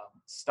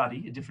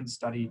study, a different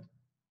studied,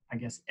 I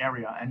guess,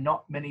 area. And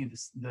not many of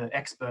the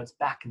experts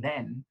back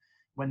then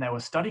when they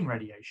were studying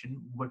radiation,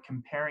 were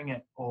comparing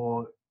it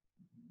or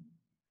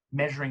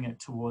measuring it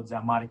towards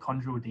our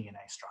mitochondrial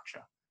DNA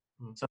structure.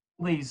 So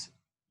all these,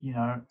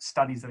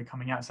 studies that are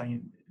coming out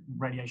saying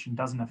radiation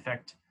doesn't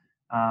affect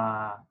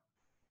our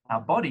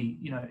body,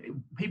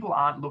 people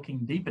aren't looking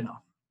deep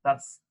enough.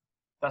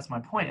 That's my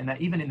point. And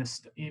that even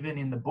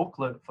in the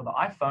booklet for the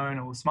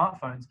iPhone or the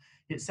smartphones,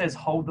 it says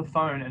hold the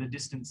phone at a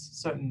distance,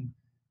 certain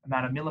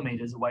amount of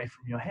millimeters away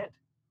from your head.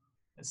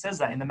 It says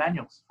that in the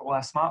manuals for all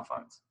our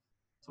smartphones.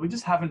 So we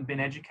just haven't been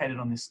educated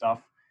on this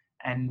stuff.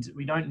 And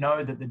we don't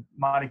know that the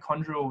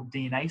mitochondrial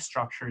DNA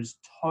structure is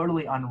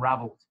totally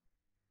unraveled,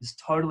 is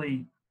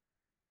totally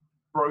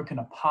broken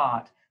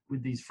apart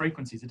with these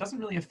frequencies. It doesn't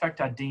really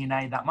affect our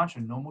DNA that much,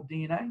 our normal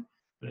DNA,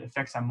 but it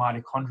affects our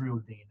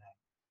mitochondrial DNA.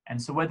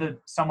 And so whether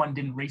someone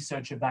didn't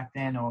research it back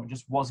then or it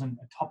just wasn't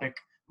a topic,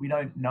 we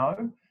don't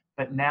know.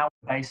 But now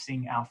we're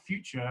basing our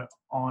future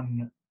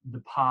on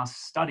the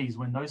past studies,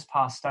 when those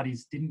past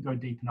studies didn't go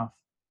deep enough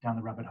down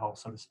the rabbit hole,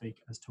 so to speak,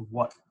 as to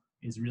what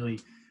is really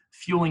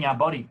fueling our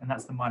body. And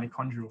that's the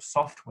mitochondrial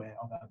software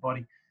of our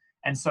body.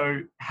 And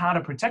so how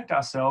to protect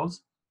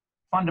ourselves,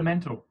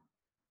 fundamental.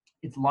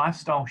 It's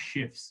lifestyle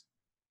shifts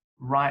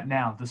right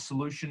now, the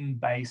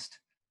solution-based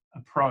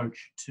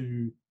approach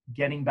to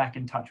getting back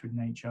in touch with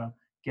nature,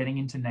 getting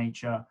into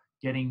nature,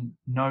 getting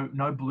no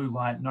blue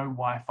light, no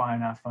Wi-Fi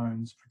on our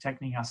phones,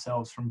 protecting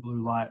ourselves from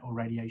blue light or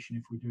radiation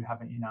if we do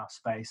have it in our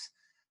space,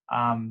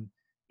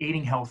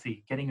 eating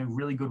healthy, getting a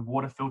really good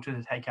water filter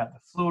to take out the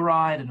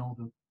fluoride and all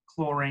the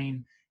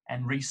chlorine,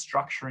 and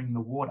restructuring the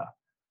water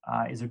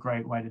is a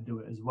great way to do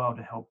it as well,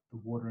 to help the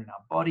water in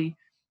our body,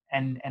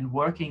 and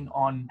working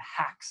on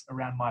hacks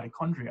around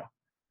mitochondria.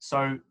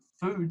 So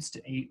foods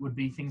to eat would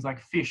be things like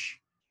fish,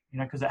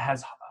 because it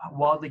has,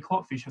 wildly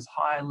caught fish has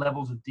high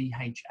levels of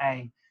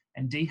DHA,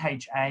 and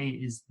DHA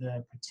is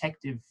the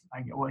protective,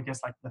 I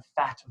guess like the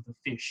fat of the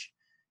fish.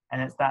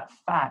 And it's that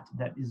fat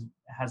that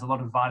has a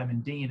lot of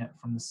vitamin D in it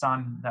from the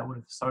sun that would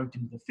have soaked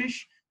into the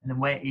fish. And then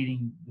we're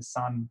eating the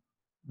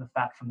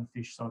fat from the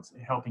fish. So it's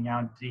helping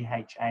our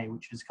DHA,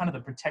 which is kind of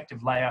the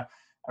protective layer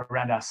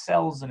around our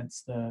cells, and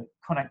it's the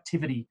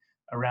connectivity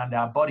around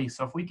our body.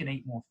 So if we can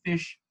eat more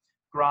fish,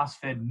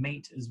 grass-fed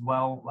meat as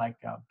well, like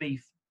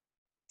beef,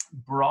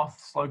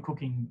 broth, slow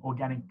cooking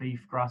organic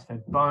beef,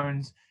 grass-fed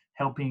bones,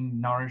 helping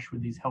nourish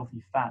with these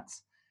healthy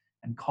fats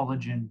and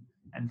collagen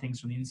and things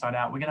from the inside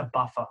out. We're going to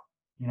buffer,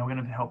 we're going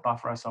to help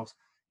buffer ourselves,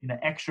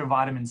 extra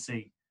vitamin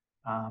C,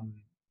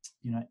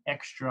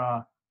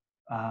 extra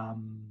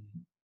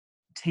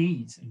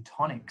teas and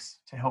tonics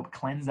to help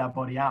cleanse our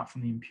body out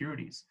from the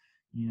impurities,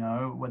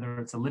 whether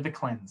it's a liver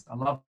cleanse. I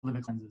love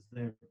liver cleansers.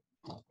 They're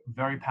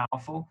very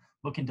powerful.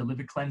 Look into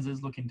liver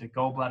cleansers, look into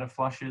gallbladder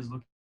flushes,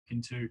 look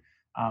into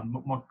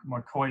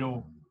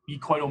mucoidal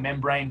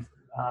membrane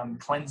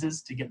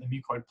cleansers to get the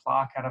mucoid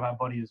plaque out of our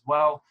body as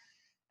well.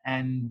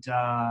 And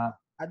how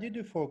do you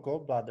do for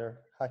gallbladder?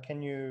 How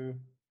can you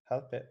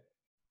help it?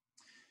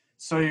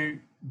 So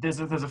there's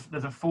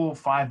a full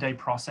 5-day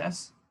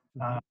process.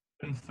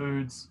 Certain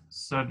foods,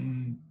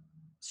 certain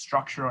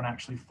structure on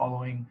actually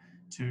following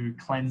to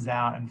cleanse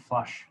out and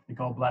flush the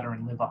gallbladder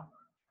and liver.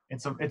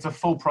 It's a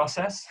full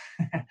process.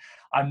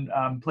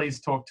 Please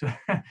talk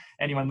to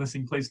anyone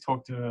listening. Please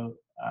talk to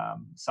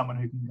someone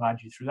who can guide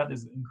you through that.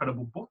 There's an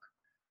incredible book,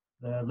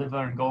 the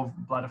liver and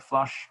gallbladder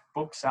flush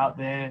books out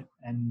there,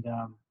 and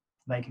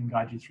they can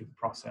guide you through the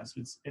process.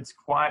 It's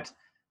quite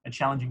a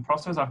challenging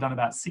process. I've done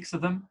about 6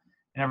 of them,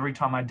 and every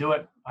time I do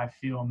it, I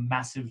feel a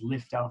massive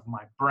lift out of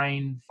my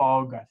brain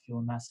fog. I feel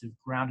a massive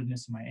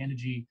groundedness in my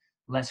energy,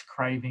 less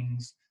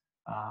cravings.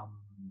 I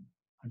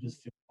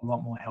just feel a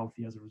lot more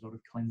healthy as a result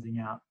of cleansing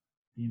out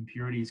the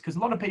impurities. Because a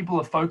lot of people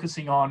are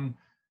focusing on,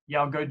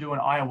 I'll go do an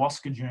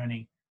ayahuasca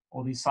journey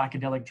or these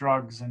psychedelic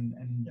drugs and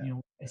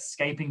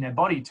escaping their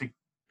body to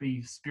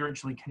be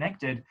spiritually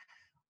connected.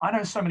 I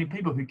know so many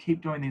people who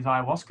keep doing these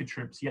ayahuasca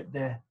trips, yet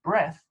their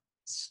breath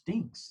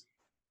stinks.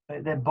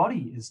 Their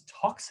body is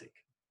toxic.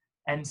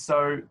 And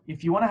so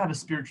if you want to have a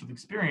spiritual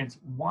experience,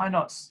 why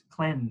not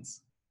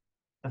cleanse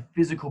the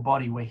physical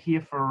body? We're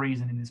here for a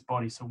reason in this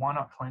body. So why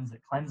not cleanse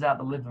it? Cleanse out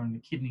the liver and the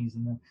kidneys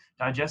and the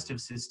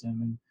digestive system,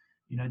 and,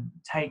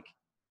 take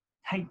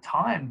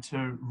time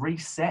to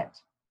reset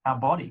our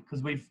body,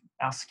 because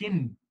our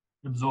skin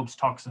absorbs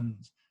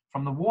toxins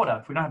from the water.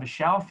 If we don't have a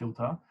shower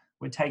filter,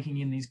 we're taking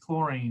in these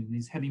chlorine,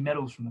 these heavy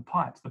metals from the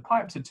pipes. The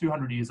pipes are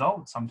 200 years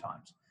old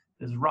sometimes.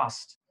 There's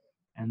rust,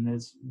 and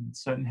there's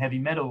certain heavy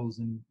metals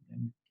and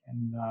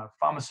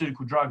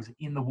pharmaceutical drugs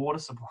in the water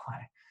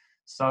supply.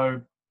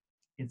 So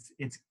it's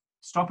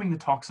stopping the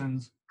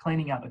toxins,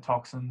 cleaning out the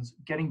toxins,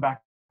 getting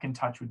back in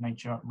touch with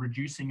nature,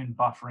 reducing and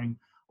buffering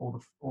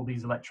all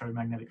these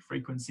electromagnetic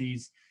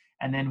frequencies,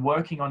 and then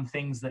working on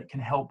things that can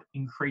help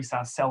increase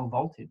our cell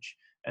voltage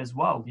as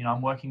well.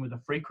 I'm working with a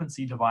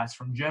frequency device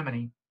from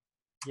Germany.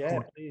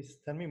 Yeah, please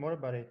tell me more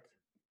about it.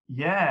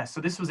 Yeah,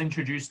 so this was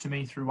introduced to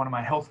me through one of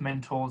my health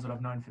mentors that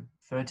I've known for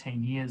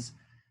 13 years.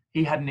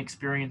 He had an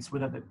experience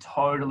with it that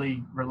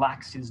totally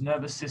relaxed his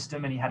nervous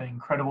system, and he had an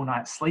incredible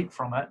night's sleep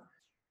from it.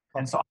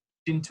 And so I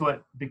into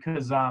it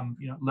because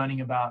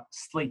learning about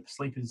sleep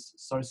is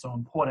so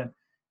important,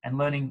 and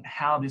learning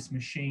how this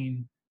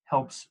machine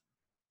helps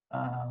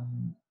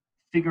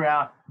figure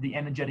out the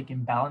energetic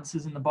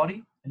imbalances in the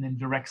body, and then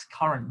directs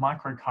current,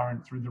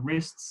 microcurrent, through the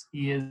wrists,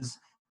 ears,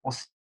 or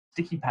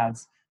sticky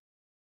pads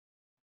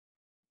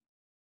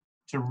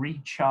to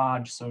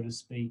recharge, so to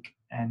speak,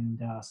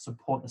 and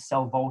support the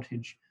cell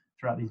voltage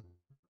throughout these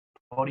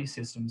body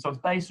systems. So it's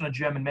based on a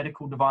German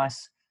medical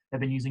device.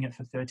 They've been using it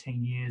for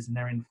 13 years, and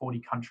they're in 40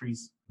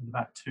 countries with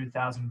about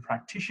 2,000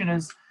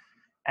 practitioners.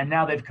 And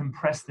now they've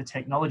compressed the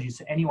technology,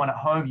 so anyone at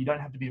home, you don't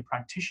have to be a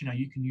practitioner.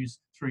 You can use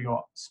through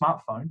your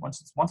smartphone. Once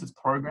it's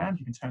programmed,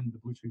 you can turn the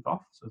Bluetooth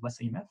off, so less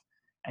EMF,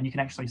 and you can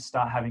actually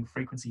start having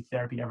frequency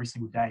therapy every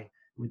single day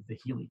with the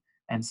Healy.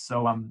 And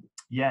so,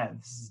 this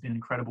has been an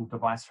incredible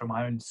device for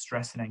my own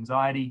stress and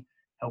anxiety,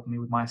 helping me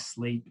with my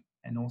sleep,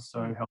 and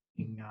also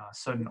helping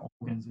certain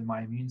organs in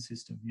my immune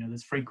system.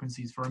 There's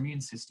frequencies for immune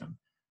system,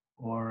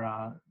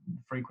 or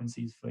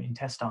frequencies for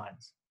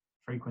intestines,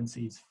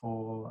 frequencies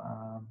for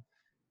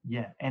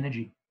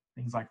energy,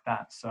 things like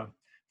that. So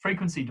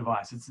frequency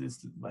device,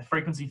 it's like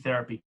frequency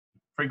therapy,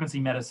 frequency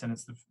medicine.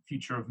 It's the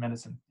future of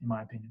medicine, in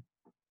my opinion.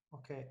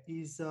 Okay.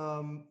 Is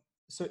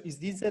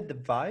this a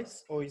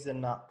device or is it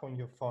an app on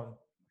your phone?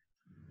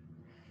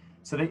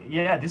 So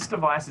this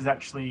device is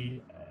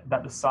actually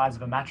about the size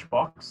of a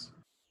matchbox.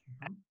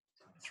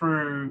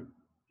 Through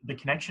the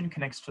connection,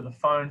 connects to the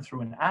phone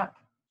through an app,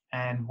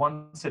 and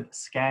once it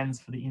scans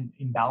for the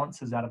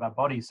imbalances out of our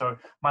body. So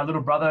my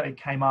little brother, it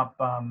came up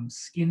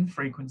skin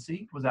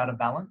frequency was out of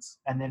balance,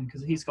 and then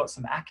because he's got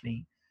some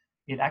acne,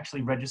 it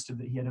actually registered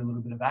that he had a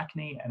little bit of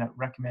acne, and it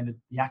recommended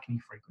the acne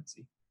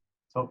frequency.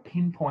 So it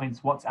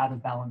pinpoints what's out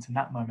of balance in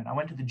that moment. I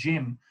went to the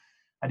gym,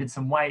 I did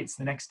some weights.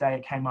 The next day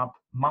it came up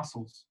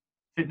muscles,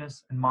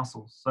 fitness and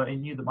muscles. So it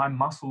knew that my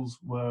muscles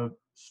were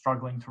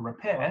struggling to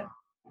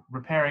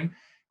repairing.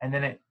 And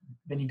then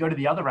you go to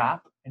the other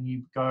app and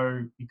you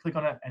click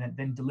on it, and it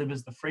then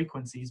delivers the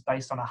frequencies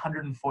based on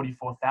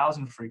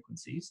 144,000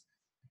 frequencies.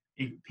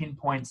 It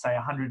pinpoints, say,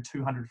 100,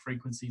 200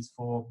 frequencies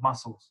for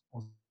muscles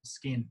or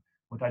skin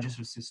or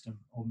digestive system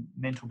or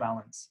mental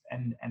balance.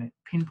 And it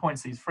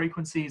pinpoints these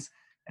frequencies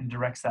and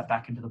directs that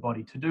back into the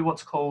body to do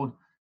what's called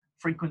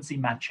frequency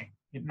matching.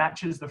 It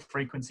matches the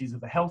frequencies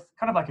of the health,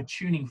 kind of like a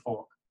tuning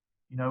fork.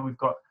 We've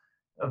got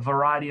a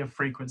variety of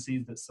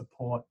frequencies that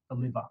support the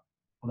liver,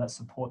 or that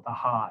support the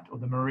heart, or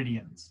the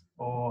meridians,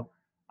 or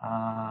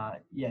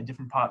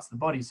different parts of the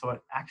body. So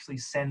it actually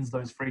sends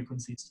those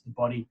frequencies to the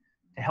body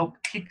to help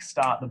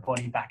kickstart the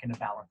body back into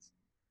balance.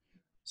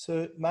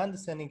 So my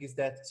understanding is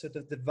that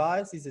the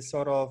device is a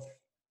sort of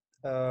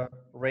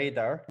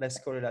radar, let's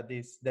call it like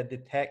this, that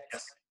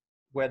detects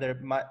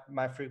whether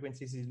my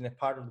frequencies in a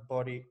part of the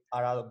body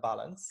are out of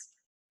balance.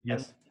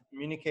 Yes. And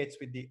communicates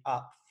with the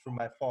app through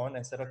my phone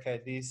and said,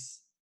 okay,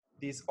 this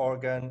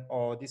organ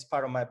or this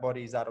part of my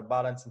body is out of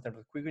balance in terms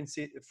of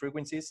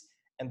frequencies,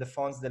 and the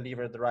phones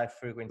deliver the right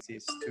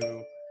frequencies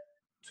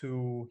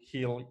to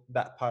heal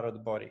that part of the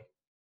body.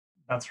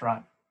 That's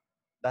right.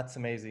 That's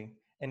amazing.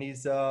 And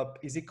is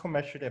it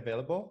commercially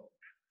available?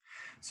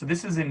 So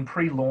this is in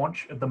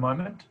pre-launch at the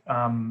moment.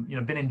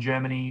 Been in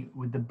Germany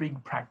with the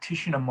big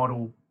practitioner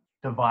model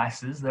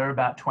devices. They're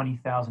about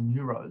 20,000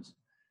 euros.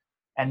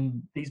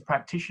 And these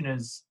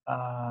practitioners,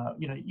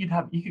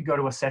 you could go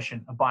to a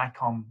session, a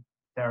Bicom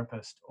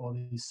therapist, or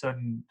these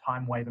certain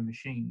time waiver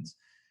machines,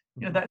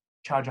 that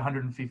charge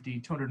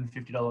 $150,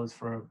 $250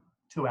 for a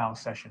 2-hour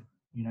session.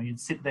 You'd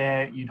sit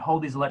there, you'd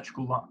hold these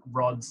electrical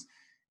rods,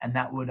 and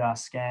that would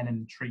scan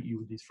and treat you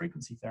with these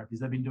frequency therapies.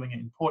 They've been doing it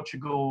in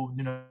Portugal.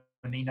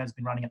 Nino's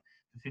been running it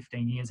for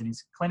 15 years in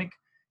his clinic,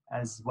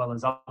 as well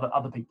as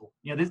other people.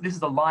 This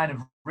is a line of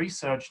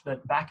research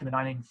that back in the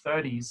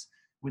 1930s,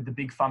 with the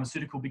big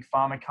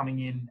pharma coming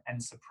in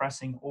and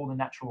suppressing all the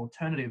natural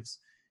alternatives,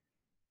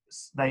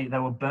 they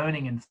were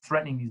burning and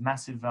threatening these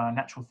massive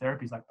natural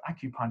therapies like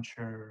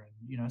acupuncture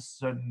and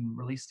certain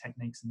release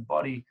techniques in the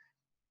body.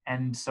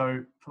 And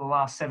so for the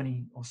last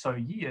 70 or so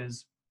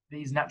years,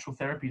 these natural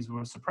therapies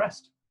were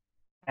suppressed,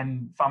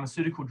 and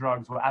pharmaceutical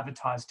drugs were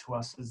advertised to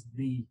us as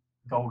the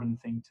golden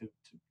thing to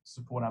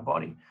support our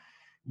body.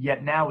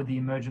 Yet now, with the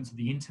emergence of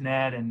the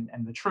internet and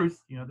the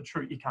truth, the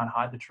truth, you can't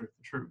hide the truth.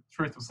 The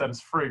truth will set us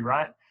free,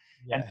 right?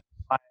 Yeah. And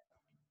by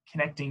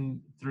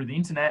connecting through the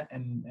internet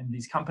and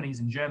these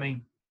companies in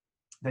Germany,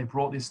 they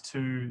brought this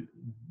to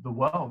the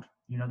world.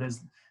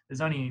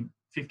 There's only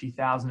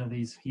 50,000 of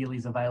these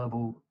Healys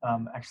available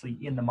actually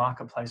in the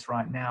marketplace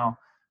right now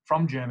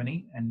from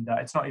Germany, and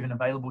it's not even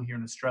available here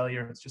in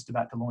Australia. It's just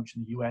about to launch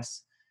in the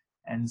US.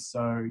 And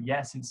so,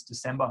 since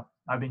December,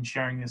 I've been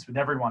sharing this with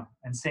everyone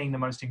and seeing the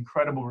most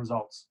incredible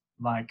results,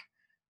 like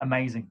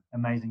amazing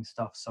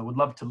stuff. So would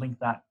love to link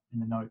that in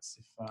the notes.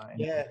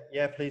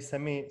 Please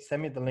send me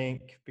the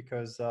link,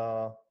 because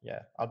I'll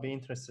be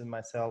interested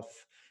myself.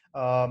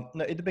 At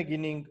the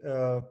beginning,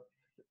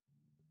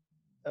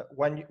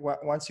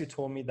 once you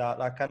told me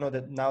that, I know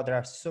that now there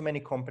are so many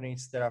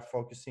companies that are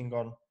focusing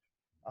on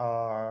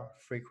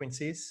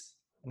frequencies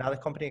Another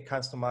company that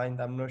comes to mind,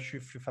 I'm not sure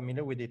if you're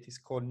familiar with it, is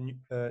called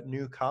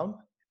New Calm.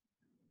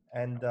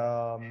 And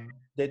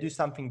they do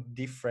something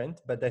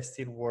different, but they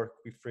still work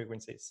with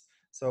frequencies.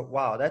 So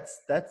wow,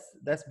 that's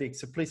big.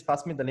 So please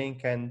pass me the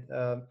link, and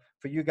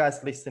for you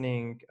guys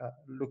listening,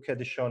 look at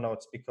the show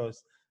notes,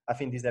 because I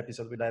think this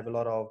episode will have a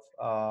lot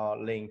of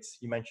links.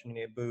 You mentioned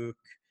in a book,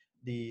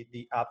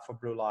 the app for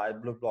blue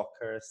light, blue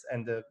blockers,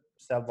 and the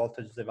cell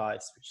voltage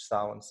device, which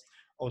sounds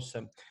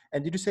awesome.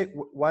 And did you say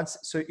once?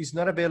 So it's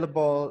not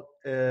available,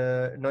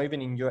 not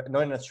even in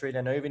not in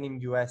Australia, not even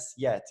in US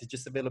yet. It's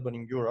just available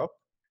in Europe.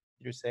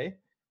 Did you say?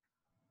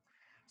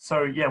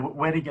 So yeah,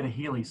 where to get a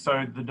Healy?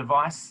 So the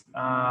device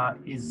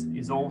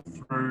is all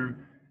through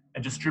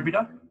a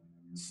distributor.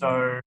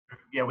 So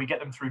yeah, we get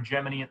them through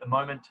Germany at the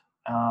moment,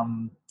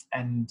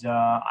 and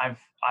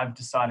I've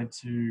decided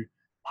to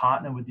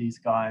partner with these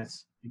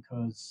guys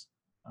because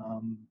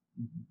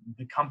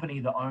the company,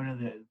 the owner,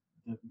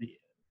 the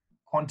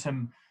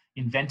quantum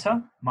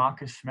inventor,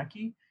 Marcus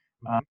Schmecke,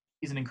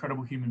 is an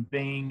incredible human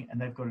being, and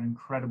they've got an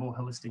incredible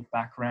holistic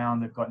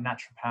background. They've got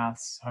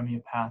naturopaths,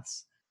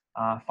 homeopaths,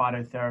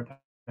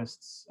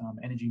 phytotherapists,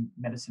 energy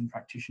medicine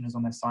practitioners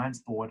on their science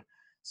board.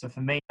 So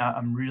for me,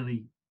 I'm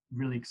really,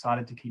 really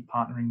excited to keep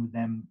partnering with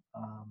them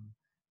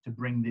to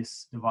bring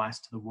this device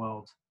to the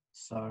world.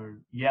 So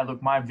yeah,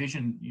 look, my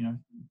vision,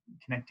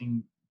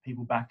 connecting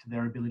people back to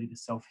their ability to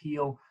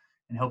self-heal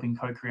and helping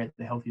co-create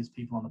the healthiest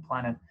people on the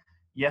planet.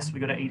 Yes, we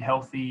got to eat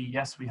healthy.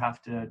 Yes, we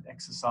have to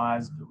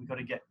exercise, but we got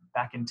to get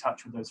back in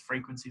touch with those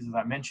frequencies, as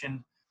I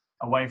mentioned,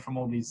 away from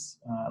all these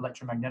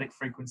electromagnetic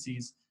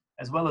frequencies,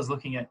 as well as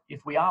looking at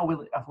if we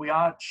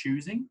are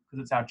choosing,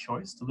 because it's our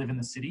choice to live in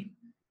the city,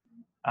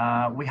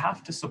 we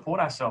have to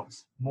support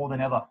ourselves more than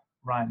ever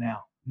right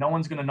now. No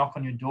one's going to knock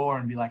on your door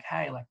and be like,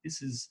 hey, like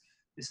this is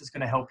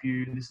going to help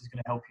you. This is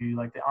going to help you.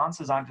 Like the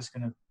answers aren't just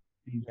going to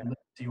be delivered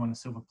to you on a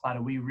silver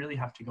platter. We really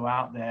have to go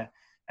out there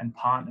and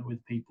partner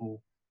with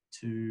people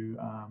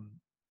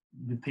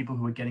with people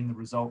who are getting the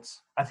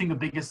results. I think the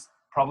biggest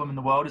problem in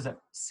the world is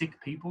that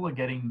sick people are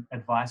getting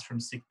advice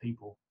from sick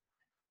people.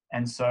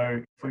 And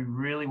so if we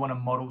really want to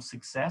model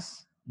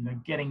success,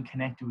 getting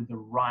connected with the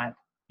right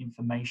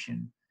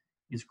information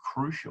is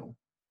crucial,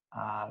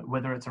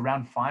 whether it's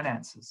around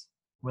finances,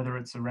 whether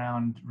it's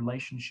around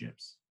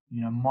relationships,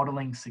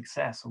 modeling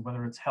success, or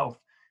whether it's health.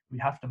 We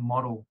have to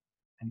model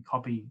and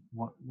copy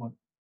what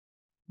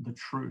the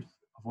truth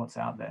of what's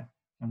out there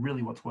and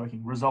really what's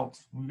working.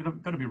 Results. We've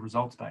got to be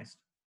results based.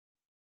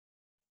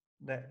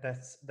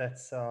 That's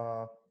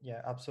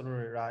yeah,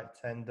 absolutely right.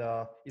 And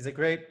it's a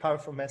great,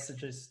 powerful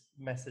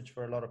message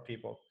for a lot of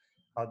people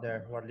out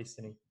there who are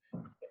listening.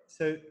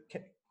 So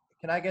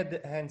can I get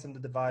the hands on the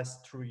device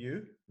through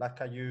you?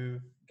 Like, are you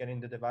getting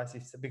the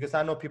devices? Because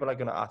I know people are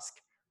going to ask.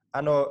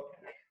 I know.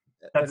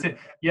 That's it.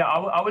 Yeah,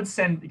 I would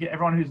get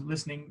everyone who's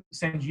listening,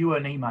 send you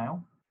an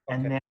email,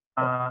 okay.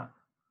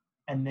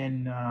 And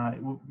then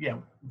yeah,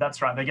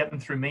 that's right. They get them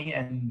through me,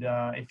 and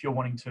if you're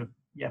wanting to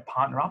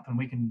partner up, and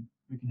we can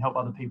help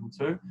other people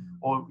too,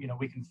 or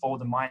we can forward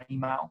them my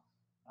email.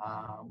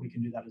 We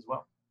can do that as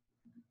well.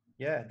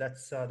 Yeah,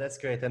 that's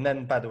great. And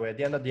then, by the way, at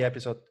the end of the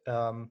episode,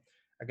 I'm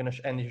gonna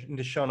and in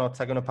the show notes,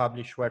 I'm gonna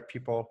publish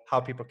how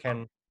people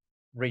can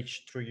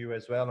reach through you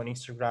as well on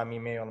Instagram,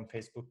 email, on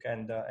Facebook,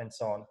 and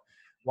so on.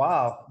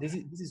 Wow, this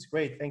is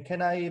great. And can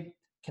I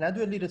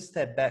do a little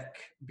step back,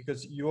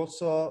 because you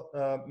also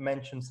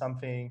mentioned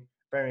something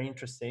very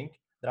interesting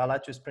that I'd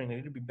like to explain a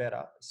little bit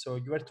better. So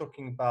you were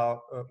talking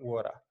about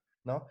water,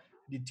 no?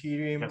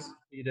 Deuterium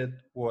treated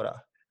water.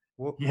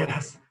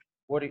 Yes.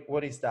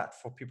 What is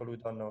that for people who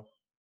don't know?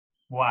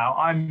 Wow,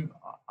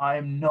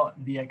 I'm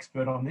not the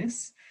expert on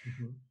this.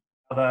 Mm-hmm.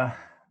 Other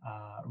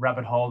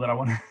rabbit hole that I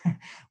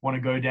want to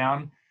go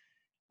down,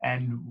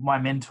 and my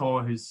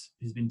mentor who's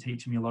been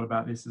teaching me a lot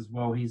about this as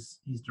well, he's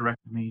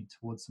directed me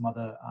towards some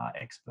other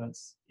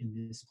experts in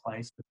this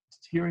place. But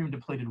deuterium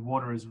depleted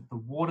water is the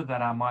water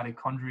that our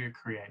mitochondria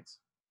creates.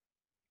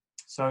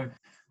 So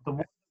the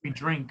water we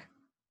drink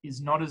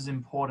is not as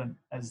important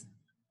as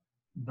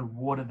the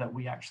water that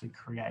we actually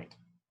create.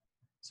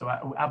 So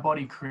our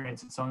body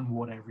creates its own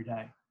water every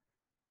day.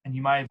 And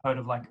you may have heard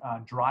of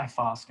dry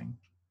fasting,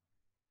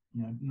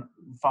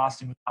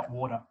 fasting without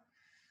water.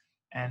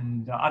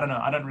 And I don't know,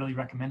 I don't really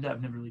recommend it.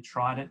 I've never really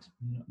tried it.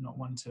 Not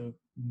one to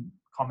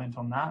comment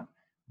on that.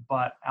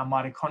 But our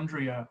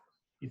mitochondria,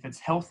 if it's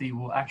healthy,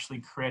 will actually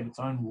create its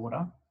own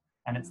water.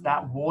 And it's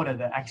that water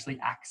that actually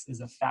acts as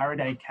a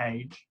Faraday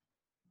cage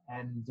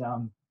and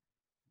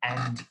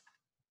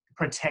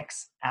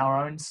protects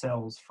our own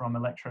cells from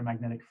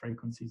electromagnetic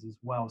frequencies as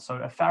well. So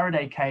a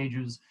Faraday cage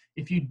is,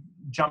 if you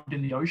jumped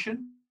in the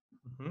ocean,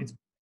 it's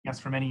protecting us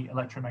from any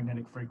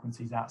electromagnetic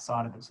frequencies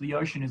outside of it. So the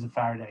ocean is a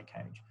Faraday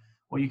cage.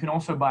 Or you can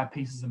also buy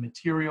pieces of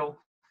material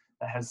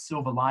that has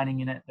silver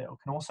lining in it that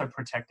can also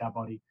protect our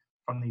body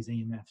from these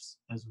EMFs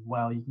as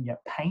well. You can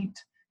get paint,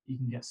 you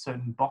can get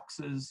certain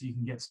boxes, you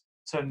can get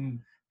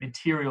certain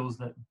materials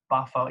that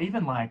buffer,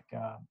 even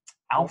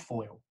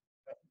alfoil.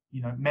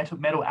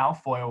 Metal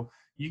alfoil,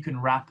 you can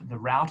wrap the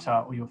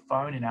router or your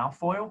phone in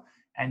alfoil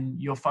and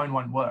your phone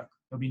won't work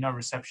there'll be no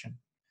reception.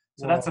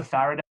 So Wow. that's a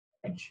Faraday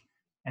cage.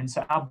 And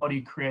so our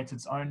body creates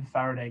its own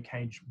Faraday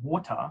cage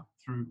water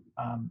through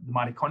the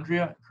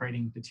mitochondria,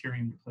 creating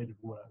deuterium depleted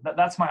water.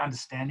 That's my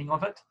understanding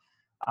of it.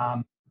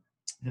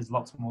 There's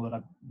lots more that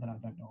I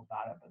don't know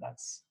about it, but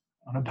that's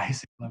on a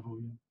basic level.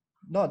 Yeah.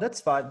 No,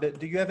 that's fine. But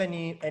do you have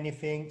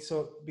anything?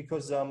 So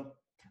because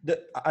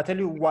I tell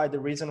you why, the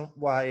reason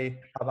why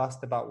I've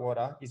asked about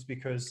water is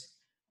because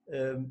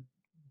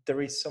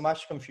there is so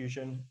much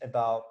confusion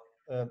about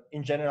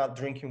in general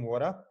drinking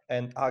water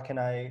and how can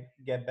I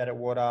get better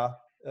water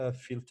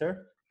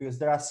filter, because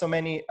there are so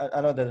many.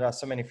 I know that there are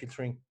so many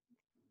filtering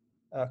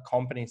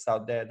companies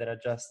out there that are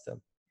just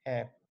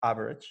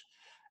average.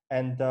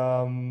 And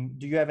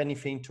do you have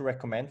anything to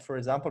recommend, for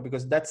example?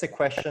 Because that's a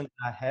question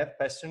I have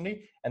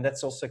personally, and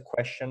that's also a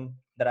question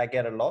that I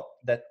get a lot.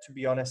 That, to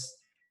be honest,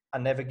 I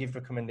never give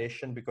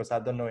recommendation because I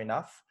don't know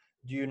enough.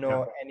 Do you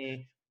know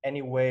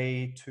any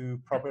way to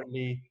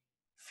properly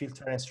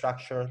filter and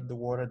structure the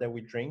water that we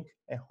drink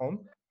at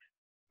home?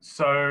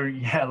 So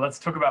yeah, let's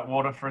talk about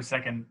water for a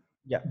second.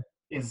 Yeah,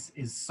 is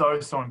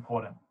so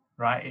important,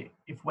 right?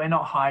 If we're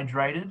not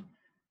hydrated,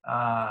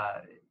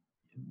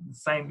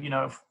 same,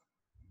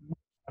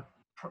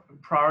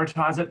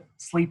 prioritize it.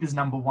 Sleep is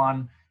number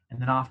one.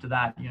 And then after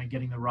that,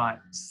 getting the right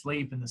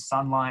sleep and the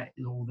sunlight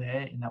is all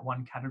there in that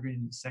one category.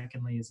 And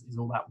secondly is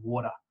all that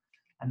water.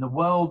 And the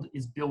world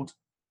is built,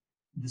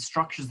 the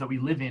structures that we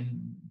live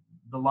in,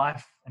 the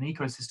life and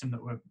ecosystem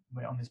that we're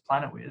on this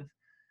planet with,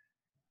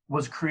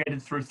 was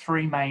created through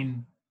three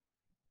main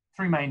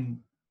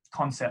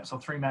concepts, or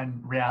three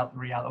main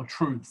or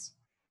truths,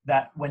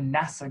 that when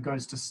NASA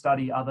goes to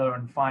study other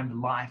and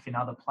find life in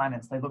other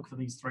planets, they look for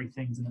these three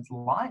things, and it's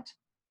light,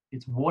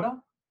 it's water,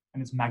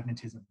 and it's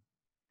magnetism.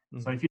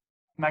 So if you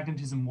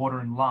magnetism, water,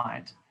 and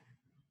light,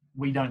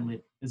 we don't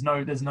live. There's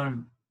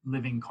no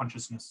living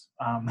consciousness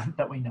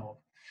that we know of.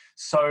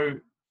 So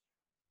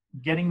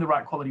getting the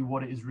right quality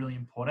water is really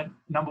important.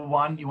 Number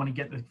one, you want to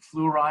get the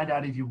fluoride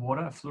out of your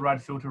water. A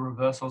fluoride filter,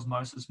 reverse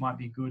osmosis might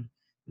be good.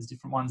 There's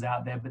different ones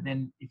out there. But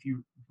then if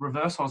you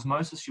reverse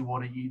osmosis your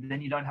water,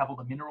 then you don't have all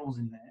the minerals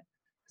in there,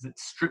 because it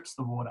strips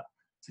the water.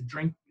 So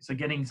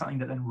getting something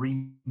that then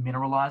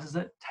remineralizes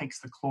it, takes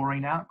the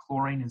chlorine out.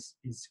 Chlorine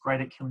is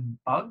great at killing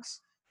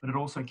bugs, but it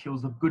also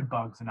kills the good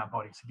bugs in our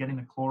body. So getting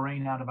the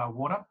chlorine out of our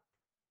water,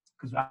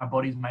 because our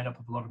body is made up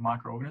of a lot of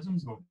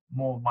microorganisms, or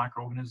more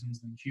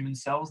microorganisms than human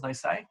cells, they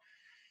say.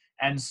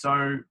 And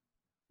so,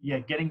 yeah,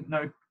 getting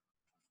no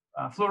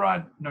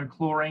fluoride, no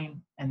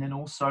chlorine, and then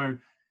also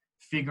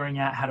figuring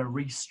out how to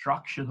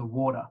restructure the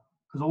water,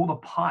 because all the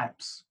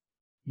pipes,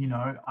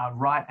 are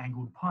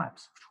right-angled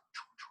pipes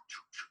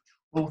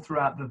all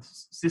throughout the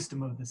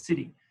system of the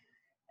city.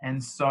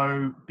 And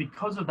so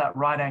because of that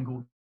right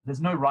angle,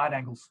 there's no right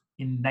angles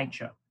in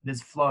nature.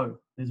 There's flow,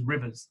 there's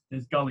rivers,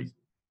 there's gullies,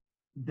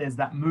 there's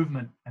that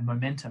movement and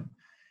momentum.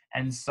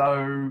 And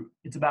so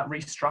it's about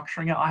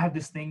restructuring it. I have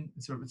this thing,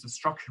 it's a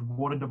structured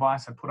water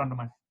device I put under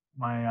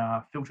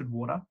my filtered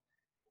water,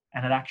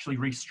 and it actually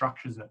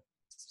restructures it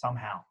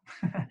somehow.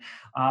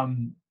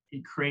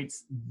 It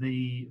creates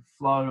the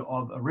flow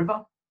of a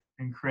river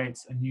and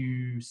creates a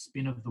new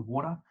spin of the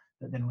water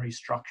that then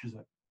restructures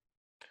it.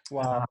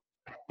 wow.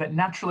 But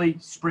naturally,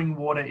 spring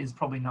water is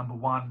probably number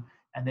one.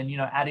 And then,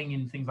 adding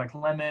in things like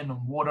lemon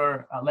and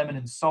water, lemon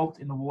and salt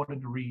in the water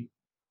to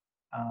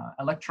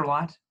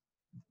electrolyte,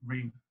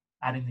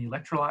 adding the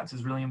electrolytes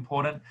is really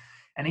important.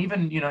 And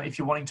even, if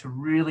you're wanting to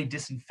really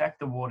disinfect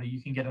the water,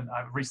 you can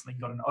I've recently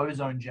got an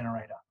ozone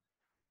generator.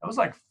 It was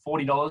like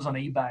 $40 on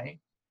eBay.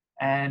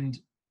 And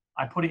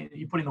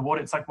you put in the water,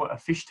 it's like what a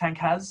fish tank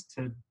has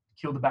to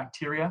kill the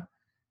bacteria.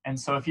 And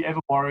so if you're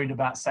ever worried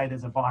about, say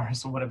there's a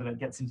virus or whatever that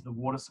gets into the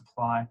water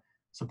supply,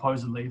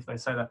 supposedly, if they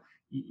say that,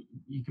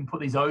 you can put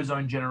these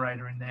ozone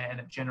generator in there, and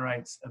it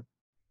generates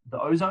the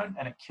ozone,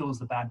 and it kills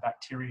the bad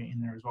bacteria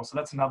in there as well. So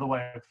that's another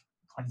way of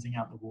cleansing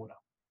out the water.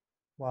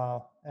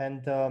 Wow.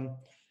 And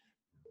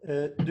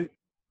the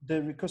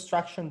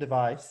reconstruction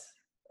device,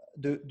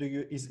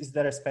 is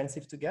that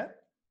expensive to get,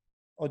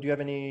 or do you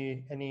have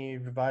any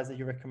device that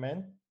you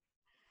recommend?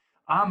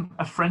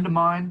 A friend of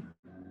mine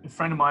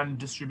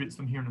distributes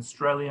them here in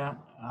Australia,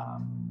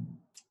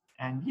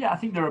 and yeah, I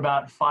think they're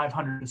about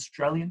 500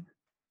 Australian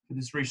for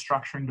this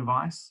restructuring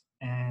device.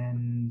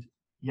 And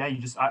yeah,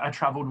 I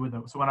traveled with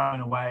it. So when I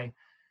went away,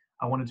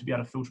 I wanted to be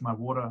able to filter my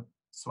water.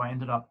 So I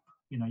ended up,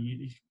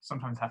 you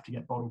sometimes have to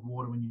get bottled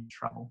water when you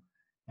travel.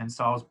 And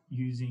so I was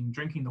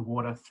drinking the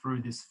water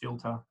through this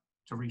filter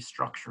to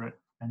restructure it,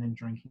 and then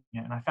drinking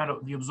it. And I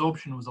found the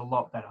absorption was a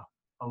lot better.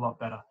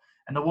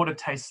 And the water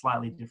tastes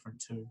slightly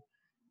different too.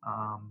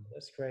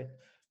 That's great.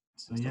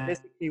 So yeah,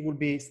 basically it would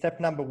be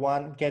step number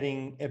one,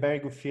 getting a very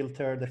good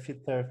filter, the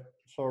filter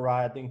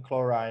fluoride and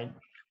chloride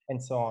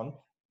and so on,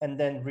 and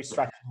then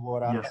restructure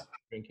water and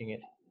drinking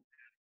it.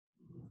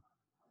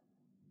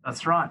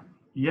 That's right.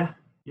 Yeah.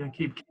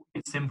 Keep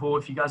it simple.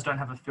 If you guys don't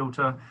have a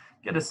filter,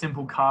 get a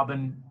simple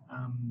carbon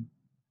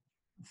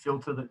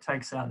filter that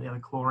takes out the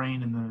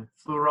chlorine and the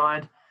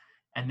fluoride,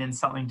 and then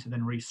something to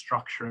then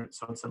restructure it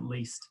so it's at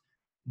least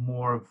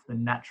more of the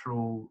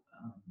natural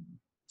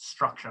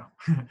structure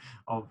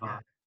of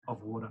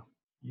water.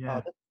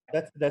 Yeah.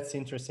 That's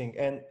interesting,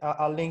 and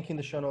I'll link in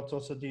the show notes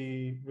also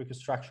the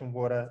reconstruction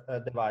water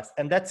device.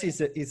 And that is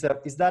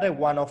that a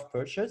one-off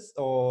purchase,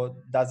 or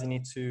does it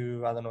need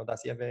to, I don't know,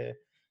 does it have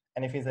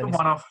anything that It's a needs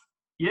to... one-off.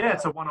 Yeah,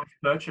 it's a one-off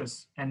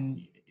purchase, and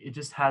it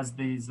just has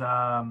these.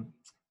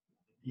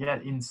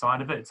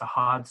 Inside of it, it's a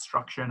hard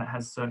structure, and it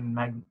has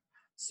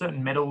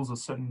certain metals or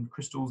certain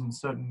crystals and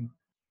certain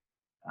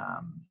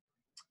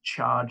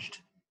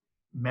charged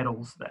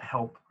metals that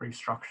help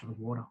restructure the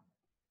water.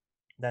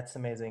 That's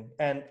amazing.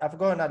 And I've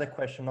got another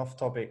question off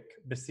topic,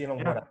 but still on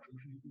water.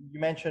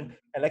 You mentioned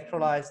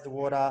electrolyze the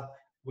water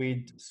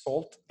with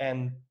salt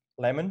and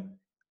lemon.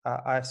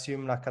 I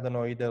assume, like, I don't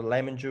know, either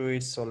lemon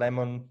juice or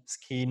lemon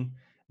skin.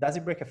 Does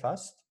it break a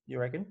fast, you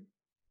reckon?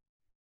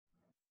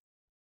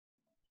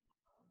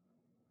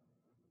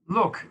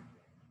 Look,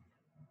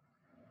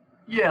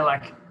 yeah,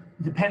 like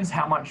depends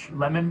how much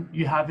lemon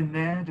you have in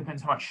there.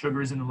 Depends how much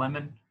sugar is in the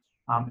lemon.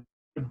 It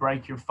could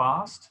break your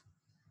fast.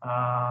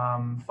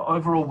 For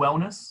overall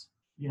wellness,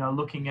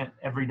 looking at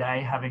every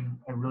day having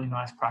a really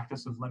nice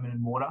practice of lemon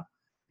and water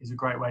is a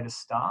great way to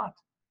start.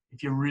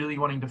 If you're really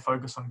wanting to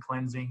focus on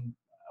cleansing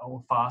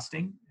or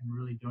fasting and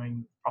really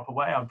doing the proper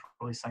way, I'd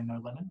probably say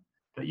no lemon.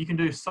 But you can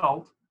do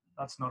salt.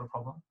 That's not a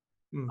problem.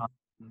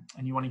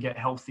 And you want to get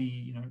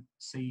healthy,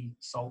 sea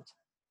salt,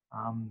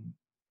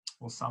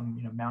 or some,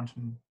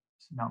 mountain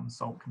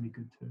salt can be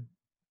good too.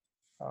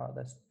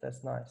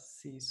 That's nice.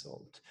 Sea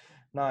salt.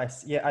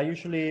 Nice. Yeah, I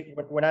usually,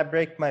 when I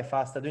break my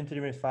fast, I do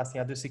intermittent fasting.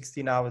 I do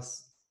 16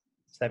 hours,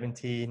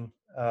 17.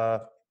 I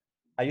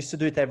used to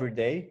do it every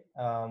day.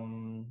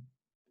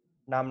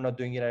 Now I'm not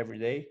doing it every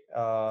day.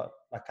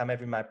 Like, I'm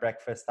having my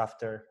breakfast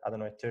after, I don't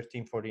know,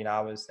 13, 14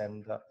 hours.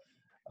 And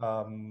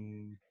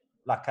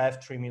like, I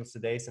have 3 meals a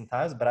day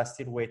sometimes, but I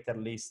still wait at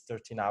least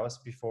 13 hours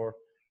before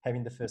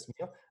having the first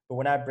meal. But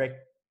when I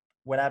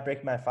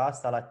break my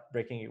fast, I like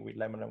breaking it with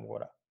lemon and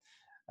water.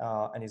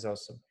 And it's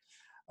awesome.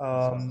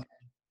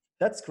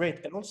 That's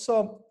great. And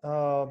also,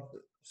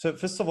 so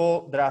first of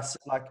all,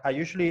 I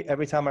usually,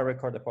 every time I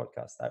record a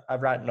podcast, I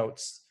write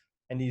notes,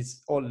 and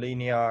it's all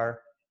linear,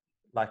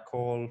 like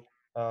all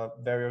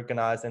very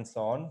organized and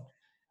so on.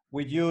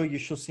 With you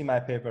should see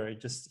my paper.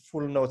 It's just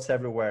full notes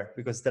everywhere,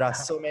 because there are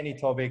so many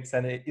topics,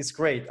 and it's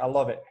great. I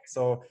love it.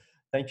 So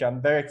thank you.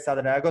 I'm very excited.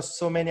 And I got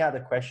so many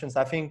other questions.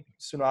 I think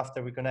soon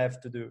after we're going to have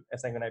to do a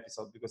second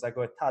episode, because I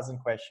got 1,000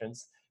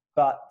 questions.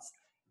 But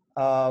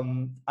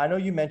I know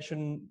you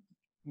mentioned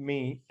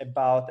me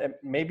about,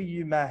 maybe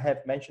you might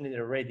have mentioned it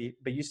already,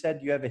 but you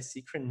said you have a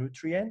secret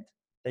nutrient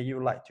that you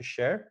would like to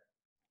share.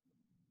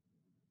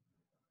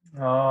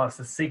 Oh, it's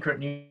a secret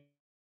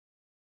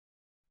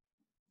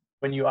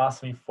when you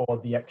asked me for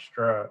the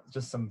extra,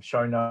 just some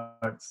show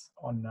notes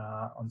on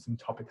some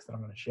topics that I'm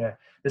going to share.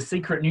 The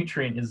secret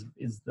nutrient is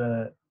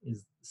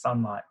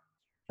sunlight.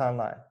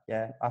 Sunlight,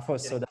 yeah. I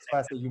thought so. That's why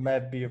I said you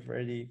might be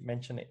already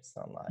mentioned it.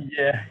 Sunlight.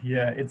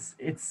 Yeah.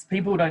 It's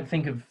people don't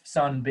think of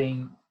sun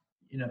being,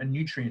 a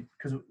nutrient,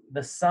 because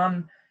the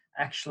sun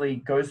actually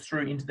goes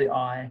through into the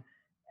eye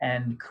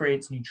and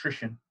creates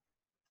nutrition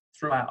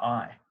through our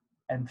eye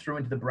and through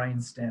into the brain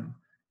stem,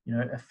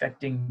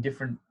 affecting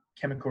different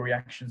chemical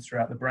reactions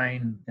throughout the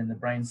brain and the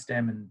brain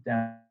stem and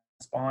down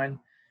the spine.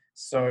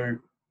 So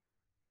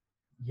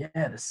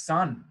yeah, the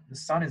sun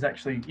is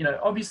actually,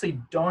 obviously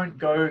don't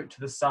go to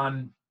the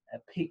sun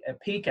at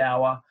peak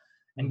hour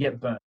and get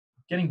burnt.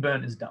 Getting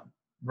burnt is dumb,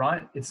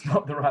 right? It's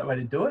not the right way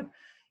to do it.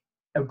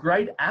 A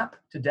great app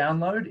to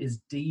download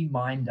is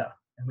DMinder,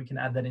 and we can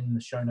add that in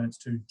the show notes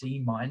too,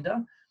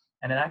 DMinder.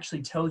 And it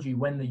actually tells you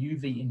when the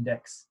UV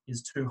index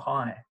is too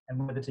high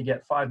and whether to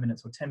get 5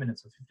 minutes or 10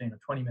 minutes or 15 or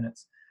 20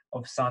 minutes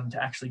of sun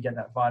to actually get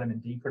that vitamin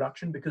D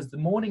production, because the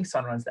morning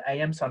sunrise, the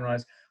AM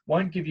sunrise,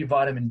 won't give you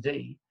vitamin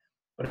D,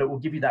 but it will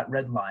give you that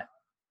red light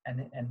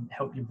and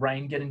help your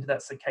brain get into that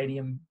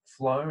circadian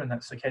flow and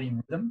that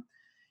circadian rhythm.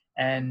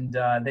 And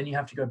then you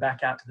have to go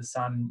back out to the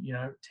sun,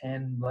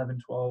 10,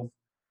 11, 12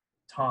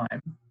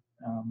 time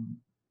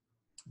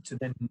to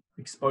then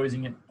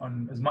exposing it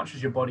on as much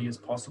as your body as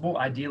possible,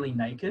 ideally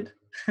naked,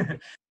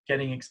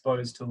 getting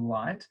exposed to the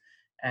light.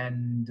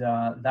 And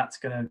that's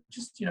going to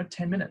just,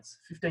 10 minutes,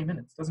 15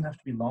 minutes. Doesn't have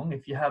to be long.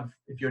 If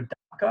you're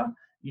darker,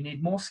 you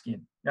need more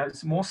skin.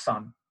 It's more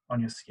sun on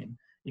your skin.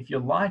 If you're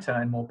lighter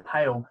and more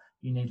pale,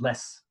 you need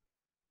less.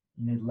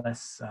 You need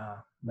less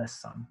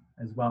sun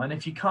as well. And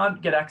if you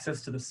can't get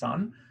access to the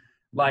sun,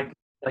 like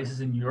places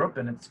in Europe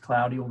and it's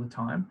cloudy all the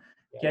time,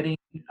 getting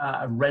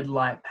a red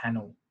light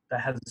panel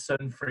that has a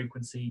certain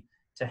frequency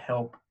to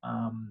help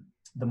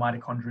the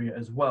mitochondria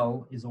as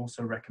well is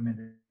also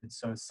recommended.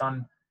 So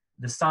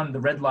the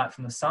red light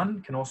from the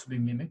sun can also be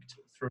mimicked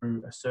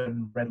through a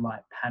certain red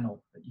light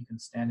panel that you can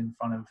stand in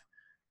front of.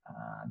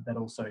 That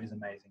also is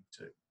amazing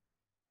too.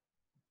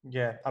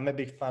 Yeah, I'm a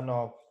big fan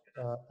of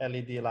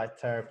LED light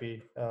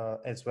therapy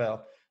as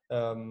well,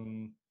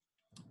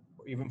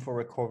 even for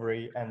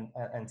recovery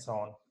and so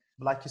on.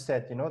 Like you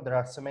said, there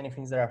are so many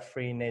things that are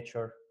free in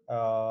nature.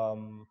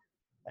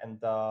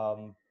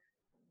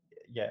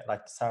 yeah,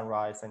 like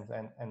sunrise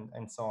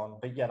and so on.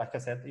 But yeah, like I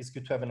said, it's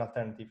good to have an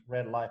alternative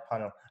red light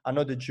panel. I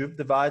know the Juve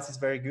device is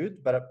very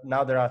good, but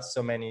now there are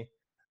so many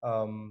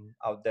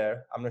out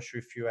there. I'm not sure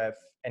if you have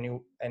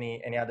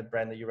any other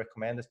brand that you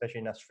recommend,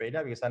 especially in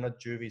Australia, because I know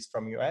Juve is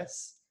from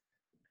US.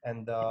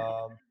 And do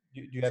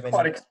you It's have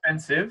quite any?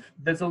 expensive.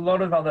 There's a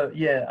lot of other,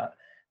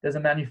 there's a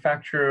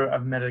manufacturer.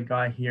 I've met a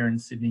guy here in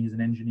Sydney. He's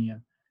an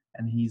engineer,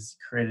 and he's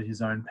created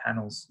his own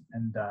panels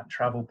and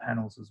travel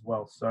panels as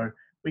well. So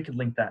we could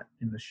link that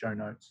in the show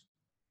notes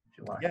if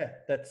you like. Yeah,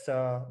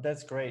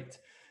 that's great.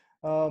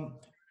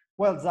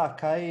 Well,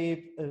 Zach,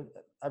 I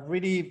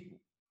really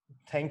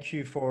thank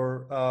you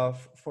for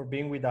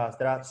being with us.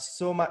 There are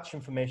so much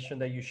information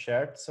that you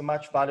shared, so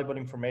much valuable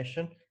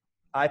information.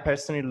 I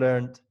personally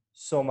learned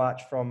so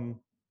much from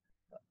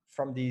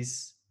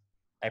this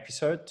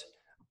episode,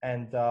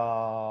 and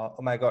oh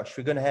my gosh,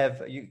 we're gonna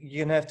have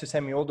you're gonna have to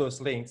send me all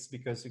those links,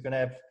 because you're gonna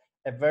have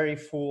a very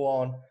full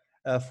on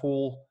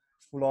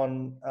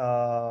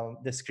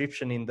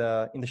description in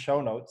the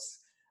show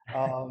notes.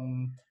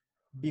 Um,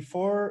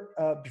 before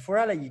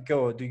I let you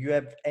go, do you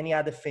have any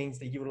other things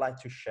that you would like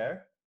to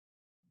share?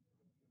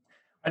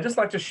 I'd just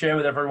like to share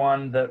with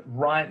everyone that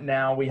right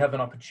now we have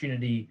an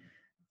opportunity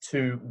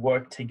to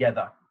work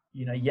together.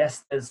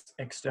 Yes, there's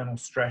external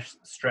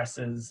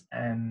stresses,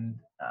 and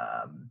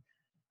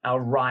our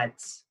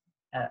rights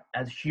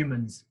as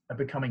humans are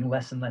becoming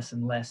less and less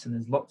and less, and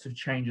there's lots of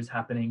changes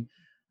happening.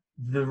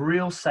 The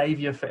real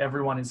savior for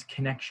everyone is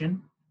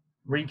connection,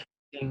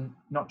 reconnecting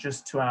not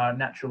just to our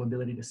natural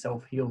ability to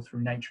self-heal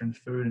through nature and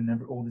food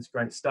and all this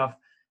great stuff,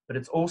 but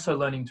it's also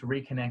learning to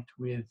reconnect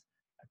with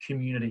a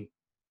community,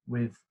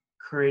 with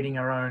creating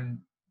our own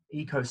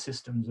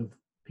ecosystems of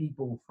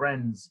people,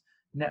 friends,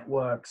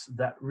 networks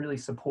that really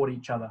support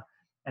each other.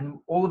 And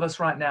all of us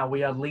right now,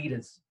 we are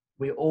leaders.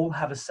 We all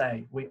have a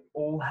say. We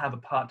all have a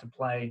part to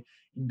play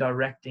in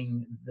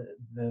directing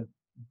the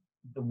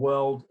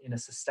world in a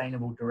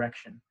sustainable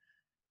direction.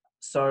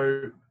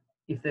 So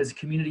if there's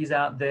communities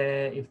out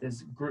there, if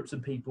there's groups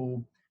of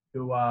people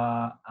who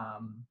are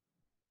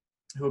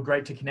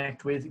great to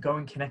connect with, go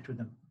and connect with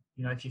them.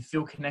 If you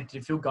feel connected,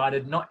 you feel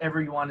guided. Not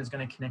everyone is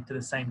going to connect to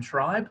the same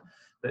tribe,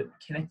 but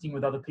connecting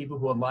with other people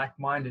who are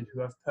like-minded, who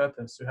have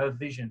purpose, who have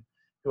vision,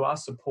 who are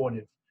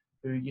supportive,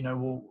 who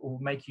will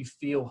make you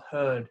feel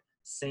heard,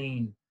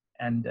 seen,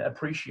 and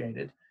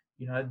appreciated.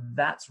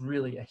 That's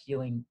really a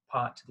healing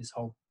part to this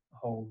whole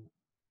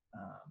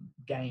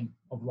game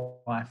of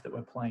life that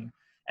we're playing.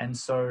 And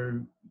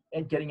so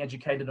getting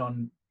educated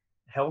on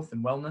health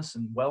and wellness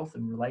and wealth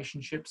and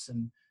relationships,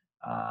 and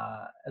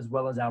as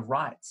well as our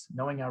rights,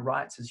 knowing our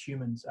rights as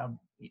humans, our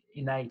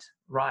innate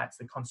rights,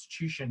 the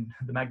Constitution,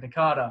 the Magna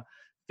Carta,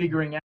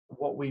 figuring out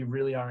what we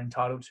really are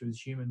entitled to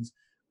as humans.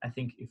 I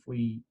think if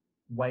we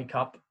wake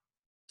up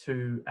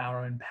to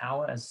our own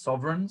power as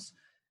sovereigns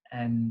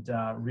and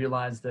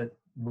realize that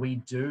we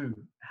do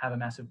have a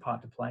massive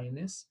part to play in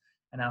this,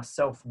 and our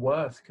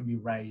self-worth can be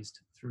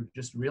raised through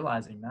just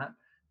realizing that,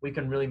 we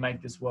can really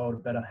make this world a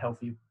better,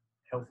 healthier,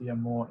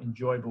 more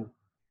enjoyable,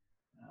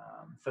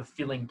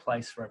 fulfilling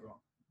place for everyone.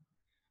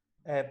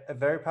 A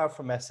very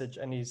powerful message,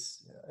 and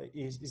is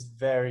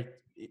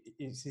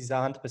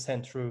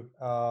 100% true.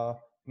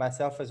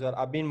 Myself as well,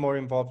 I've been more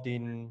involved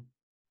in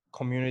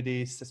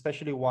communities,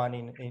 especially one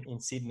in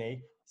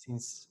Sydney,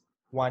 since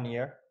 1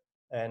 year,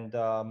 and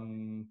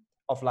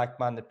of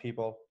like-minded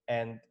people.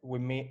 And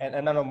with me,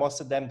 and I know most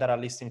of them that are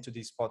listening to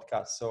this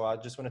podcast, so I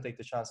just want to take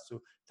the chance to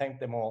thank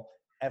them all.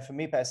 And for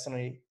me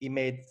personally, it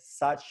made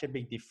such a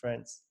big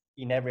difference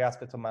in every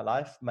aspect of my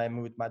life: my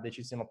mood, my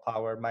decisional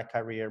power, my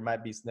career, my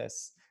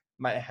business,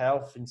 my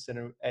health in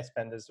certain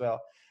aspect as well.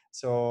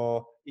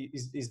 So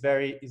it's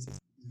very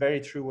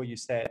true what you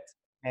said.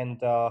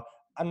 And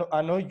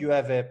I know you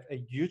have a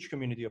huge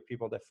community of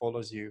people that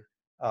follows you,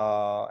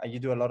 and you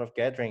do a lot of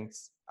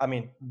gatherings. I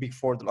mean,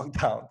 before the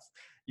lockdowns,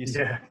 you used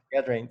to do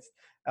gatherings.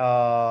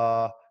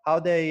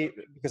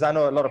 Because I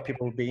know a lot of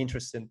people will be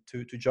interested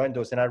to join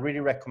those, and I really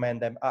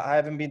recommend them. I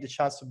haven't been the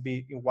chance to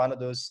be in one of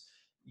those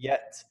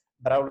yet,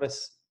 but I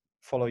always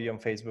follow you on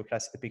Facebook. I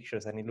see the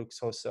pictures, and it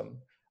looks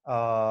awesome.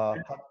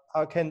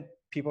 How can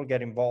people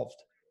get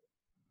involved?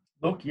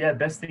 Look,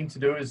 best thing to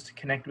do is to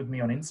connect with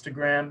me on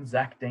Instagram,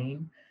 Zach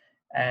Dean,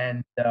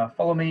 and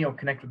follow me or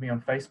connect with me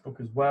on Facebook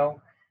as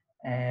well.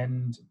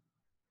 And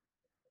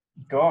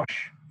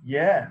gosh,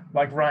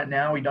 like right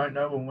now, we don't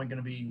know when we're going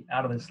to be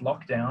out of this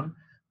lockdown,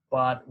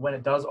 but when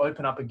it does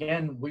open up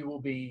again, we will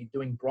be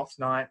doing broth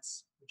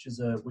nights, which is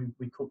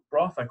we cook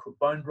broth. I cook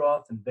bone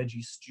broth and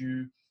veggie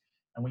stew,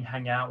 and we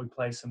hang out, we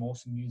play some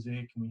awesome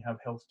music, and we have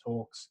health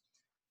talks.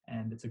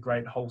 And it's a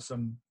great,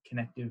 wholesome,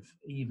 connective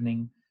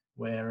evening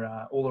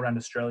where all around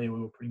Australia, we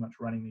were pretty much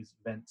running these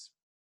events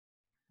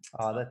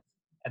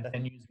at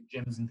venues and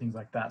gyms and things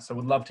like that. So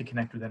we'd love to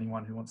connect with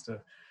anyone who wants to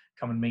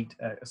come and meet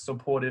a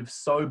supportive,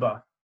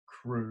 sober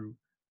crew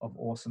of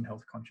awesome,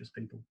 health-conscious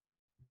people.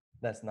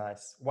 That's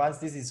nice. Once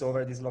this is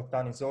over, this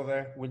lockdown is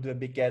over, we'll do a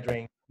big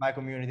gathering, my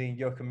community,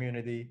 your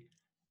community,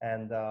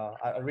 and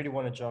I really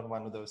want to join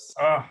one of those.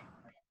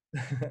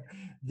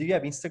 Do you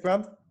have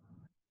Instagram?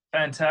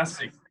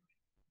 Fantastic.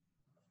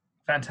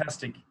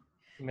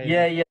 Amazing.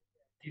 Yeah.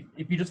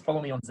 If you just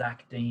follow me on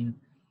Zach Dean,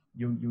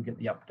 you'll get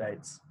the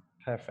updates.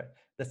 Perfect.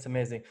 That's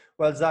amazing.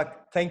 Well,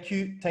 Zach, thank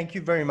you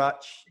very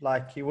much.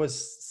 Like, it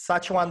was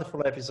such a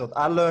wonderful episode.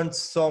 I learned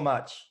so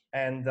much,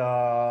 and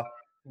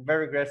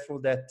very grateful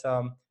that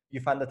you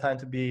found the time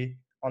to be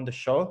on the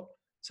show.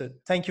 So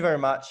thank you very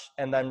much,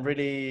 and I'm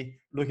really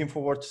looking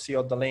forward to see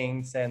all the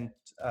links and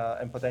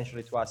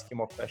potentially to ask you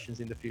more questions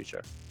in the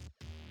future.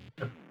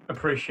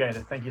 Appreciate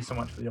it. Thank you so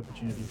much for the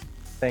opportunity.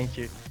 Thank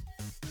you.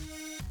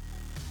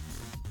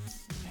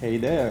 Hey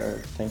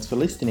there. Thanks for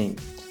listening.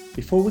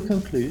 Before we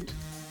conclude,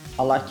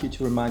 I'd like you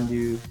to remind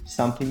you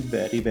something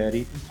very,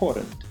 very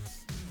important.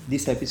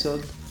 This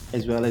episode,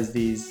 as well as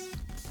these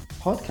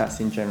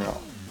podcasts in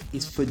general,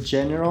 is for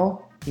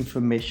general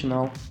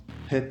informational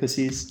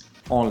purposes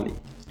only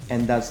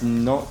and does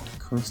not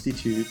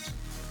constitute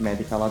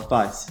medical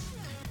advice.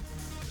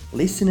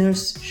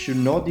 Listeners should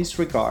not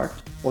disregard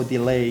or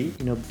delay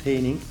in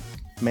obtaining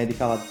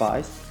medical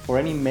advice for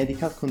any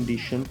medical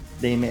condition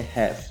they may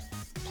have.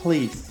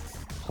 Please,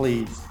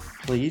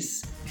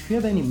 if you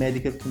have any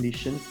medical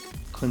condition,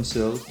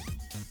 consult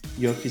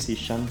your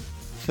physician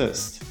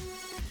first.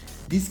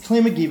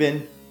 Disclaimer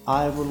given,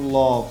 I would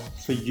love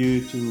for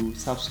you to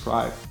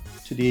subscribe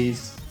to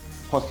this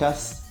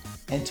podcast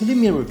and to leave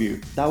me a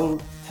review. That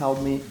will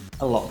help me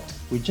a lot.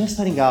 We're just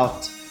starting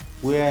out.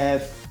 We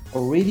have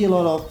already a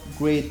lot of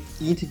great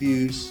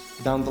interviews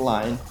down the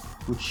line,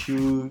 which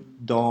you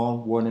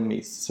don't want to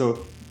miss.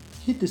 So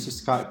hit the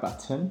subscribe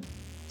button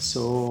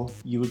so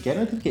you will get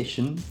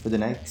notification for the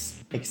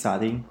next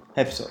exciting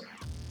episode.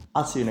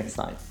 I'll see you next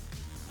time.